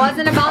 but It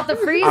wasn't about the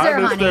freezer, I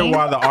understand honey.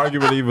 why the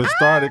argument even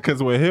started.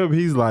 Because with him,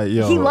 he's like,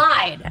 yo, He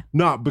lied.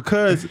 No,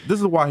 because this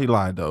is why he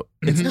lied though.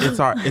 It's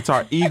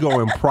our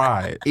ego and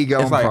pride.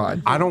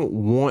 Pride. I don't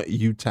want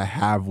you to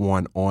have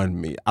one on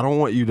me. I don't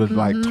want you to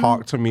like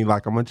talk to me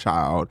like I'm a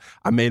child.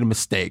 I made a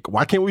mistake.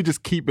 Why can't we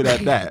just keep it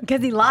at that?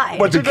 Because he lied.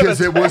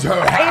 Because it was her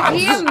house.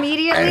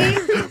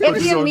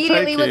 If he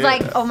immediately was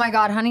like, "Oh my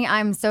God, honey,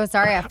 I'm so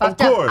sorry, I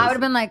fucked up," I would have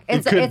been like,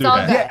 "It's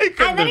all good."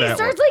 And then he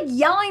starts like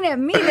yelling at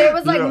me that it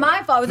was like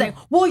my fault. I was like,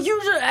 "Well, you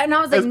should," and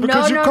I was like,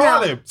 because you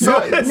called him. So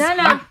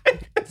no.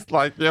 It's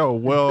like, yo,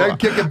 well, Don't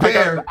kick a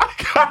bear. I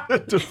gotta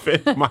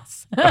defend myself.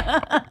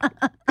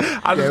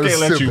 I just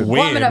can't let you win.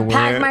 Well, I'm gonna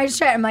pack my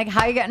shit. I'm like,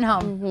 "How you getting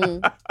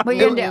home? What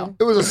you gonna do?"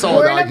 It was a solid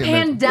We're in a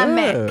argument.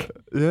 pandemic.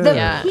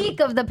 Yeah. The peak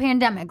of the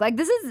pandemic. Like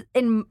this is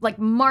in like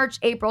March,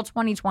 April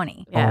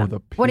 2020. Yeah. Oh, the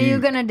peak. What are you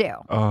gonna do?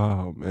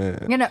 Oh man.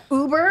 You're gonna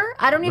Uber?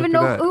 I don't even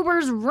Look know at if that.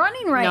 Uber's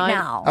running right No.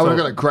 now. I would have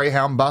got a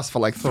Greyhound bus for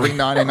like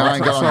 $3.99.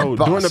 Got on So a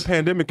bus. during the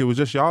pandemic, it was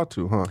just y'all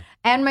two, huh?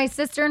 And my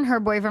sister and her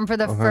boyfriend for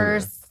the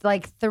first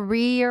like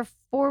 3 or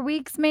 4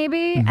 weeks,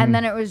 maybe, and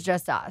then it was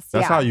just us.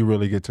 That's how you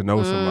really get to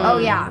know somebody. Oh,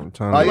 yeah. I'm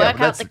telling Oh, you. yeah, Work out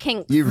that's- the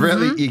kinks. You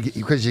really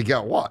because you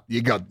got what?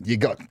 You got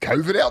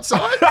COVID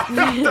outside?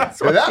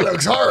 Well, that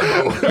looks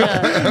horrible.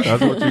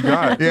 That's what you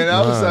got. You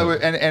know, Right. so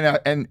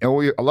and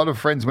a lot of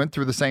friends went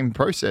through the same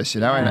process,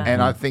 you know,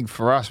 and I think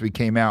for us we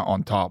came out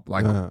on top,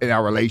 like in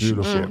our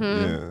relationship.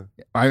 Yeah.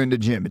 I owned a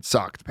gym; it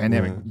sucked.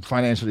 Pandemic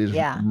financially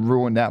just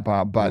ruined that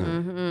part, but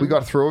we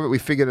got through it. We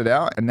figured it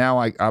out, and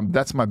now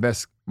that's my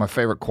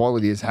favorite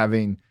quality is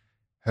having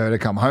her to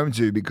come home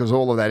to because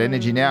all of that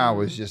energy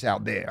now is just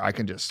out there. I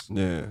can just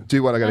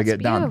do what I got to That's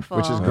get done,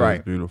 which is beautiful.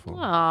 great. Beautiful.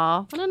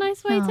 Aw, what a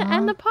nice way to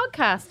end the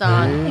podcast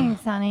on.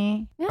 Thanks,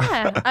 honey.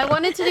 Yeah, I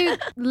wanted to do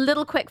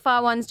little quick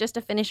fire ones just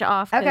to finish it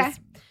off. 'cause- Okay.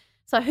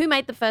 So who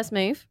made the first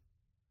move?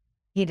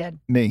 He did.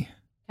 Me,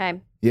 Okay.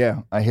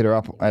 yeah, I hit her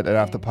up at an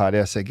after party.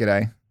 I said,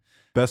 "G'day."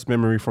 Best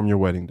memory from your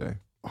wedding day.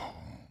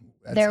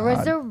 That's There was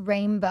hard. a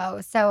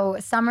rainbow. So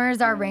Summer's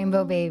our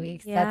rainbow baby.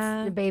 'Cause Yeah.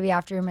 That's the baby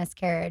after a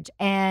miscarriage.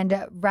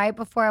 And right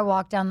before I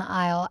walked down the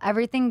aisle,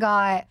 everything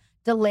got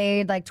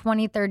delayed like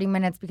 20, 30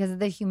 minutes because of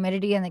the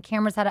humidity and the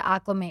cameras had to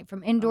acclimate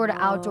from indoor to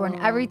outdoor and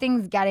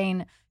everything's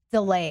getting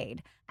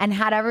delayed. And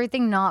had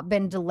everything not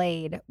been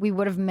delayed, we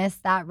would have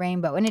missed that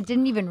rainbow. And it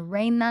didn't even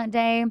rain that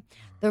day.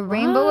 The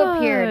rainbow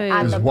appeared Whoa.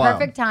 at It the was wild.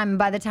 perfect time. And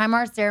by the time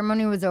our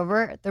ceremony was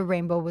over, the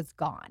rainbow was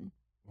gone.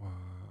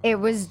 It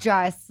was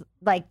just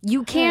like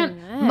you can't,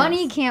 Goodness.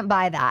 money can't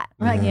buy that.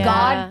 Like Yeah.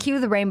 God,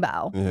 cue the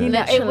rainbow. Yeah. You know,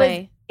 it was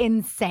Literally.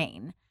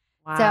 insane.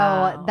 Wow.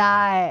 So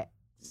that,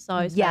 so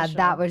yeah, special.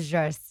 that was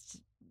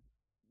just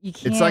you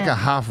can't. It's like a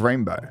half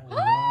rainbow.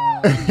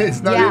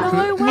 It's not Yeah. even.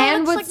 No way,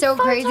 And it's what's like so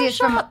crazy is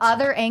from photoshopped.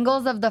 other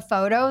angles of the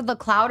photo, the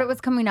cloud it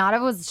was coming out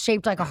of was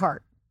shaped like a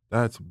heart.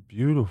 That's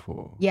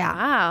beautiful. Yeah,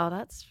 Wow,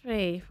 that's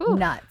pretty. Whew.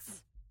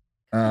 nuts.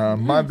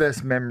 My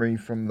best memory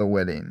from the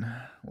wedding.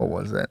 What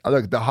was that?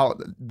 Look,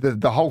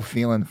 the whole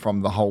feeling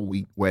from the whole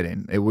week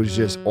wedding. It was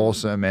just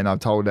awesome, and I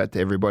told that to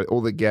everybody,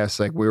 all the guests.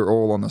 Like we were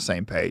all on the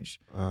same page.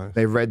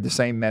 They read the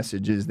same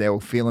messages. They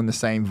were feeling the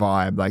same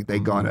vibe. Like they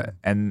got it,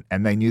 and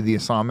they knew the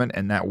assignment.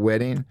 And that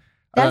wedding,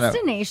 I don't know.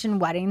 Destination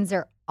weddings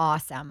are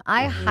awesome.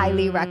 I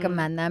highly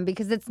recommend them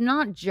because it's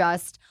not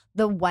just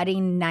the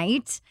wedding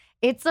night.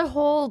 It's a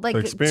whole like 2,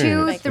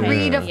 experience.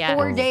 3 to Yeah.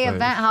 4 day Full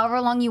event, stage.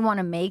 however long you want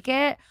to make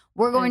it.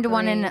 We're going to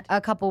one in Agreed.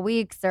 a couple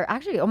weeks, or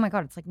actually, oh my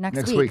God, it's like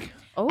next week.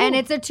 Oh. And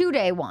it's a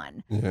 2-day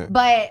one. Yeah.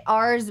 But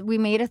ours, we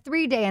made a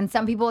 3-day, and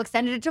some people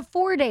extended it to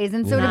 4 days.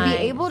 And so to Nice.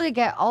 be able to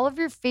get all of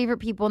your favorite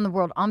people in the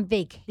world on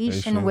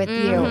vacation with you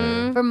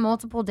Mhm. for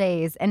multiple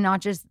days and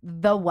not just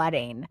the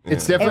wedding.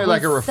 It's definitely It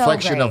like a was so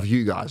reflection great. of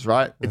you guys,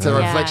 right? It's a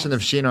reflection of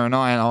Scheana and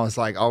I was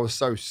like, I was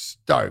so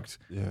stoked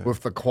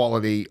with the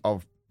quality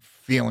of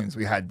feelings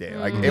we had there.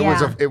 Like it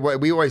was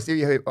we always do.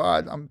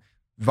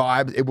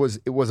 Vibes. It was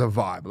a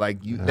vibe.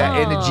 Like that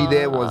energy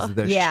there was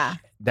the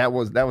that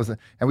was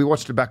and we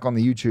watched it back on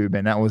the YouTube,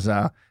 and that was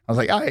I was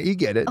like, oh, you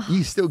get it.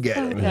 You still get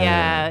it.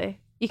 Yeah.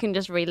 You can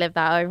just relive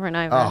that over and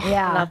over. Oh.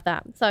 Yeah. I love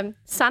that. So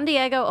San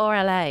Diego or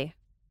LA?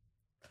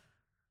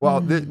 Well,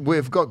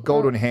 we've got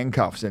golden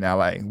handcuffs in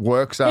LA.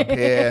 Work's up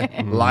here,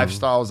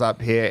 lifestyle's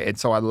up here. And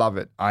so I love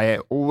it. I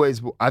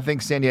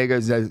think San Diego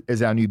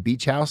is our new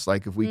beach house.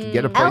 Like if we could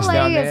get a place LA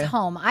down there. is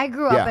home. I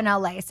grew up in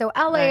LA, so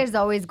LA is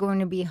always going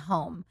to be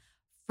home.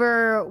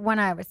 For when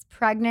I was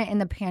pregnant in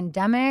the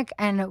pandemic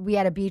and we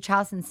had a beach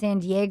house in San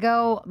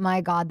Diego,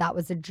 my God, that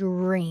was a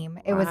dream.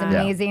 It was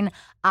amazing.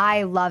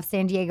 I love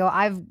San Diego.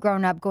 I've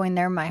grown up going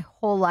there my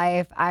whole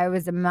life. I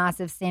was a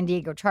massive San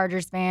Diego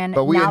Chargers fan.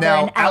 But we are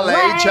now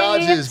LA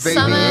Chargers, baby.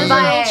 Summer's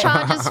LA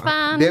Chargers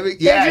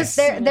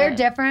fan. They're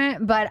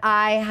different, but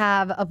I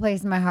have a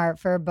place in my heart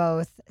for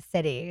both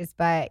cities.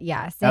 But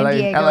yeah, San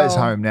Diego LA's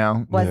home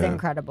now. was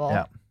incredible.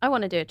 Yeah. I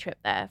want to do a trip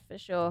there for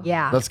sure.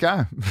 Yeah. Let's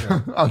go.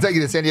 I'll take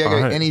you to San Diego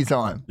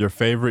anytime. Your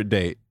favorite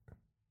date?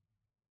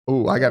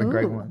 Oh, I got a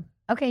great one.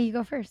 Okay, you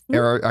go first.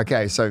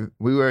 Okay, so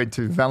we were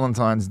to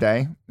Valentine's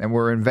Day and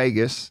we're in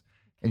Vegas,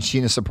 and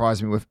Scheana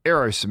surprised me with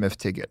Aerosmith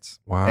tickets.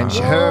 Wow. And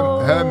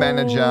her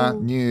manager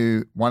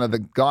knew one of the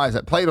guys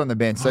that played on the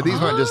band. So these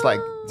weren't just like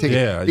tickets.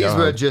 Yeah, these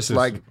were just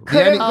like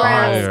Could have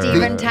grabbed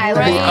Steven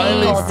Tyler.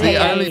 The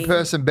only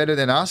person better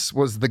than us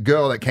was the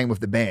girl that came with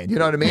the band. You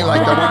know what I mean?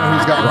 Like the one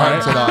who's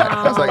got home tonight.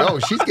 I was like, oh,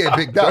 she's getting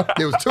picked up.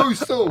 There was 2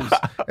 stools,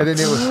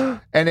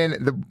 and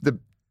then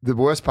the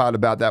worst part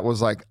about that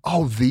was like,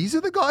 oh, these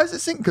are the guys that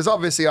sing, because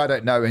obviously I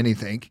don't know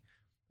anything.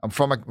 I'm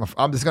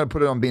just going to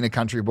put it on being a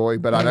country boy,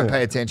 but I don't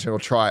pay attention or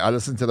try. I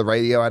listen to the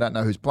radio. I don't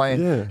know who's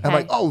playing. Yeah. I'm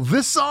like, oh,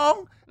 this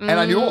song? And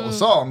I knew all the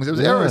songs. It was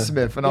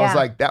Aerosmith. And I was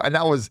like,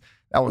 that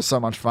was so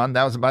much fun.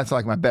 That's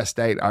like my best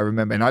date, I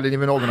remember. And I didn't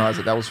even organize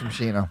it. That was from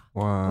Scheana.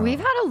 Wow. We've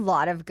had a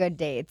lot of good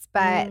dates,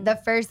 but the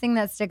first thing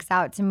that sticks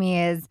out to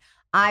me is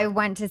I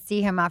went to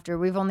see him after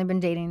we've only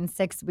been dating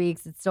 6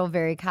 weeks. It's still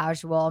very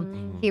casual.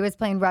 He was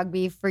playing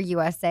rugby for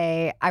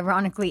USA,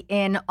 ironically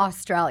in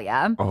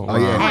Australia. Oh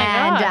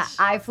yeah. And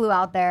I flew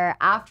out there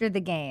after the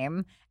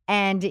game,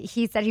 and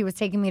he said he was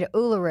taking me to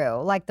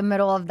Uluru, like the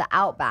middle of the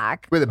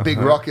outback. Where the big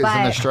rock is in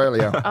But-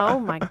 Australia. Oh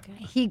my God.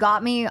 He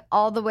got me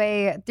all the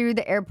way through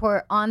the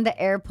airport on the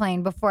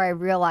airplane before I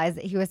realized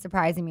that he was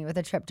surprising me with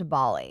a trip to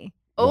Bali.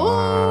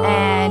 Oh,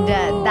 And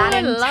that I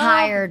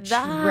entire love trip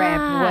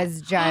that.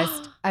 was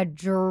just a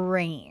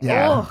dream.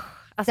 Yeah. Oh,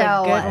 that's a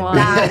good one.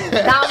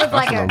 That was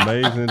like That's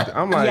amazing.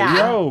 I'm like,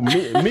 Yeah. yo, me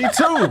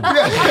too.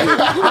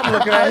 I'm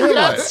looking at him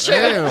like,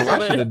 damn,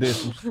 I should have did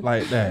some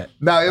like that.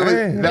 No, it was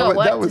Damn.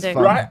 that was to do.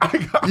 fun. Right? I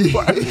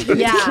got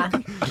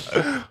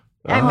yeah.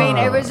 I mean,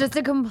 it was just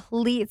a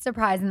complete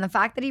surprise, and the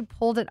fact that he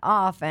pulled it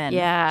off, and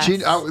Yeah.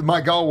 My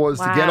goal was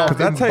to get Wow. off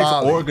That in takes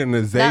Bali. That's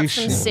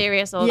organization. some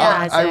serious Yeah.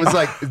 organizing. I was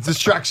like,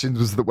 distractions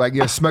was the way,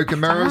 smoke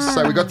and mirrors.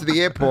 So we got to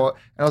the airport,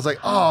 and I was like,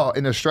 oh,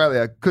 in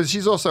Australia, because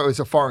it's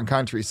a foreign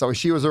country. So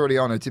she was already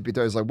on her tippy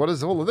toes, like, what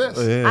is all of this?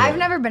 Yeah. I've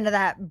never been to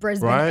that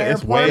Brisbane Right?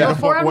 It's airport way the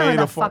before. fuck- I don't know way where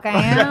the the fuck- fuck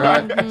I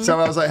am. Right? So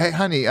I was like, hey,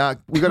 honey,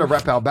 we got to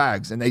wrap our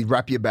bags. And they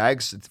wrap your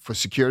bags for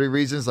security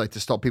reasons, like to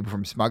stop people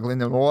from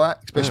smuggling and all that,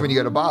 especially when you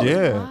go to Bali.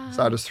 Yeah.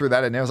 So I just threw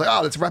that in there. I was like,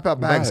 oh, let's wrap our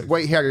bags.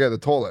 Wait here, I gotta go to the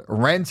toilet.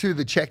 Ran to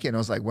the check-in. I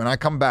was like, when I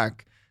come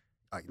back,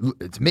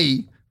 it's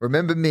me.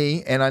 Remember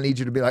me, and I need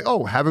you to be like,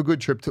 oh, have a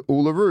good trip to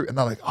Uluru. And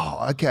they're like,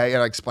 oh, okay.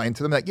 And I explained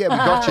to them, like, yeah, we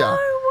got you.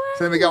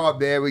 So then we go up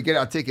there, we get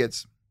our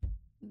tickets.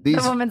 The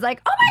woman's like,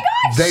 oh my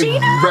God, They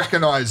Scheana.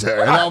 recognize her.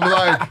 And I'm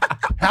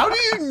like, how do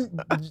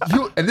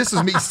you and this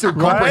is me still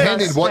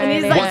comprehending what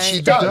she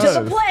Stick does.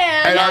 to the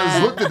plan. And I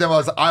just looked at them, I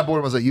was eyeballed him, I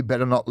was like, you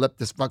better not let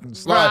this fucking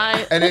slide.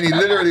 Right. And then he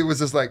literally was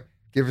just like,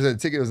 give us a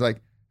ticket. It was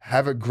like,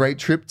 have a great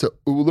trip to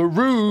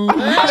Uluru. And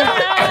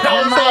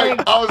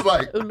I was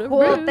like,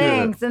 Cool,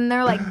 thanks. And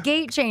they're like,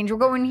 gate change, we're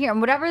going here.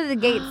 And whatever the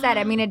gate said,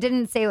 I mean, it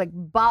didn't say like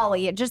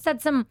Bali. It just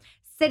said some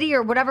city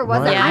or whatever it was.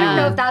 Right. I don't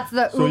know if that's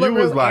the So you Uluru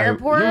was like,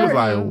 airport.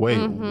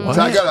 wait, what?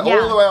 so I got Yeah.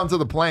 all the way onto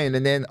the plane,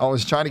 and then I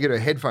was trying to get her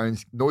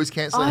headphones, noise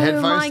canceling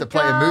headphones to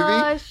play a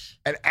movie.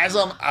 And as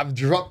I've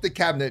dropped the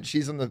cabinet,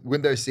 she's on the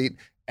window seat,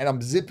 and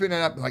I'm zipping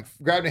it up, like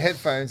grabbing the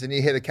headphones, and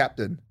you hear the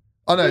captain.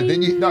 Oh no,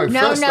 then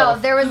first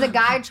off, there was a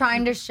guy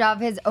trying to shove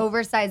his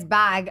oversized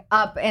bag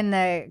up in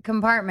the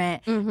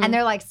compartment, and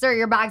they're like, sir,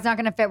 your bag's not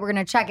gonna fit, we're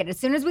gonna check it. As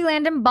soon as we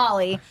land in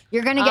Bali,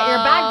 you're gonna get your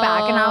bag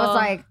back. And I was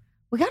like,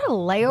 we got a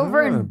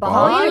layover in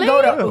Bali to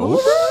go to Uluru?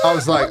 I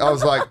was like,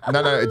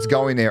 no, it's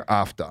going there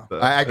after.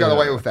 I got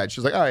away with that. She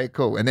was like, all right,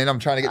 cool. And then I'm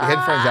trying to get the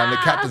headphones out, and the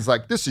captain's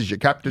like, this is your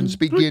captain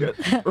speaking.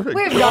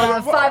 We've got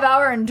a 5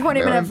 hour and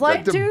 20-minute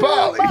flight to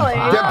Bali.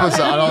 10%.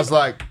 And I was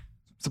like,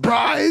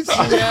 surprise.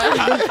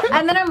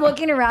 And then I'm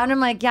looking around. I'm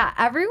like, yeah,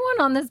 everyone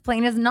on this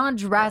plane is not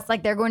dressed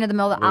like they're going to the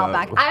middle of the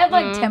outback. I had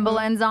like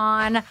Timberlands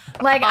on.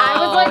 Like I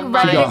was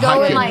like ready to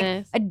go in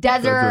like a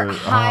desert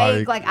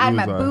hike. Like I had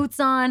my boots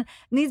on. And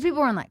these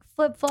people were in like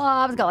flip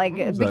flops, got like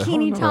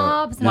bikini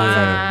tops. And I was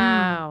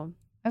Wow.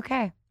 like,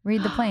 okay,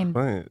 read the plane.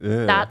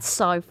 Yeah. That's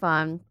so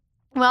fun.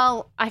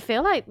 Well, I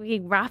feel like we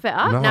wrap it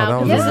up No, now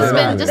that because was this has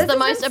really been good. just the This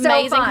most has been so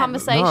amazing fun.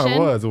 conversation. It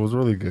was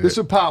really good. This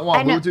was part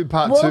one. We'll do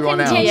part two on We'll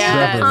continue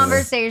ours. the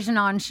conversation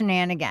on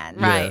shenanigans.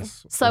 Right.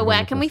 Yes, So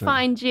where can we 100%.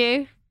 find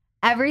you?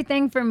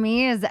 Everything for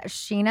me is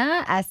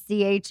Scheana,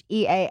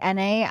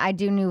 Scheana. I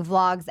do new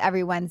vlogs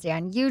every Wednesday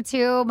on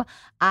YouTube.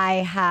 I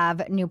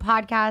have new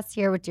podcasts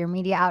here with Dear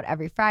Media out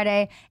every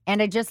Friday.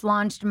 And I just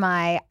launched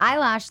my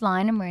eyelash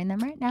line. I'm wearing them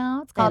right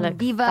now. It's called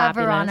Viva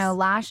Verano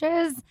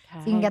Lashes. So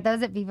you can get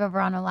those at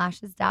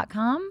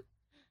vivaveraноlashes.com.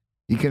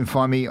 You can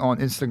find me on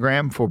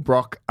Instagram for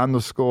Brock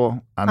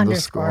 __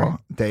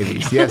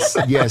 Davies.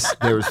 Yes.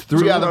 There's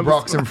 3 other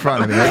Brocks in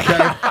front of me, okay?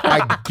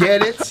 I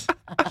get it.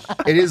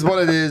 It is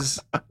what it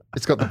is.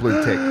 It's got the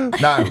blue tick.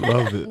 No.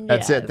 Love it.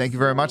 That's it. Thank you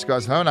very much,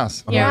 guys, for having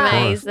us. You're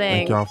amazing.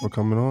 Thank y'all for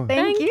coming on.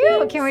 Thank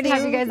you. Can't wait to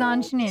have you guys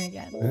on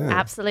Shenanigans. Yeah.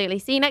 Absolutely.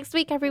 See you next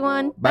week,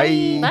 everyone.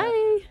 Bye.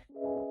 Bye.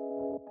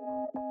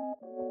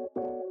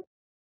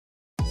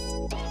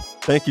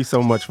 Thank you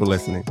so much for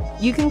listening.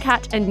 You can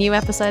catch a new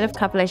episode of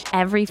Couple-ish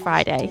every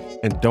Friday.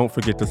 And don't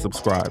forget to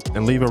subscribe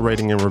and leave a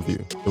rating and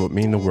review. It would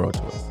mean the world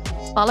to us.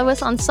 Follow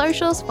us on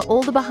socials for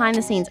all the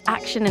behind-the-scenes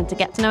action and to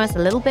get to know us a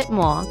little bit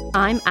more.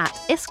 I'm at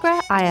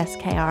Iskra,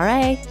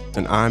 Iskra.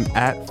 And I'm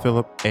at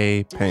Philip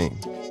A. Payne,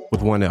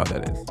 with 1 L,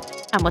 that is.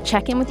 And we'll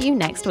check in with you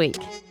next week.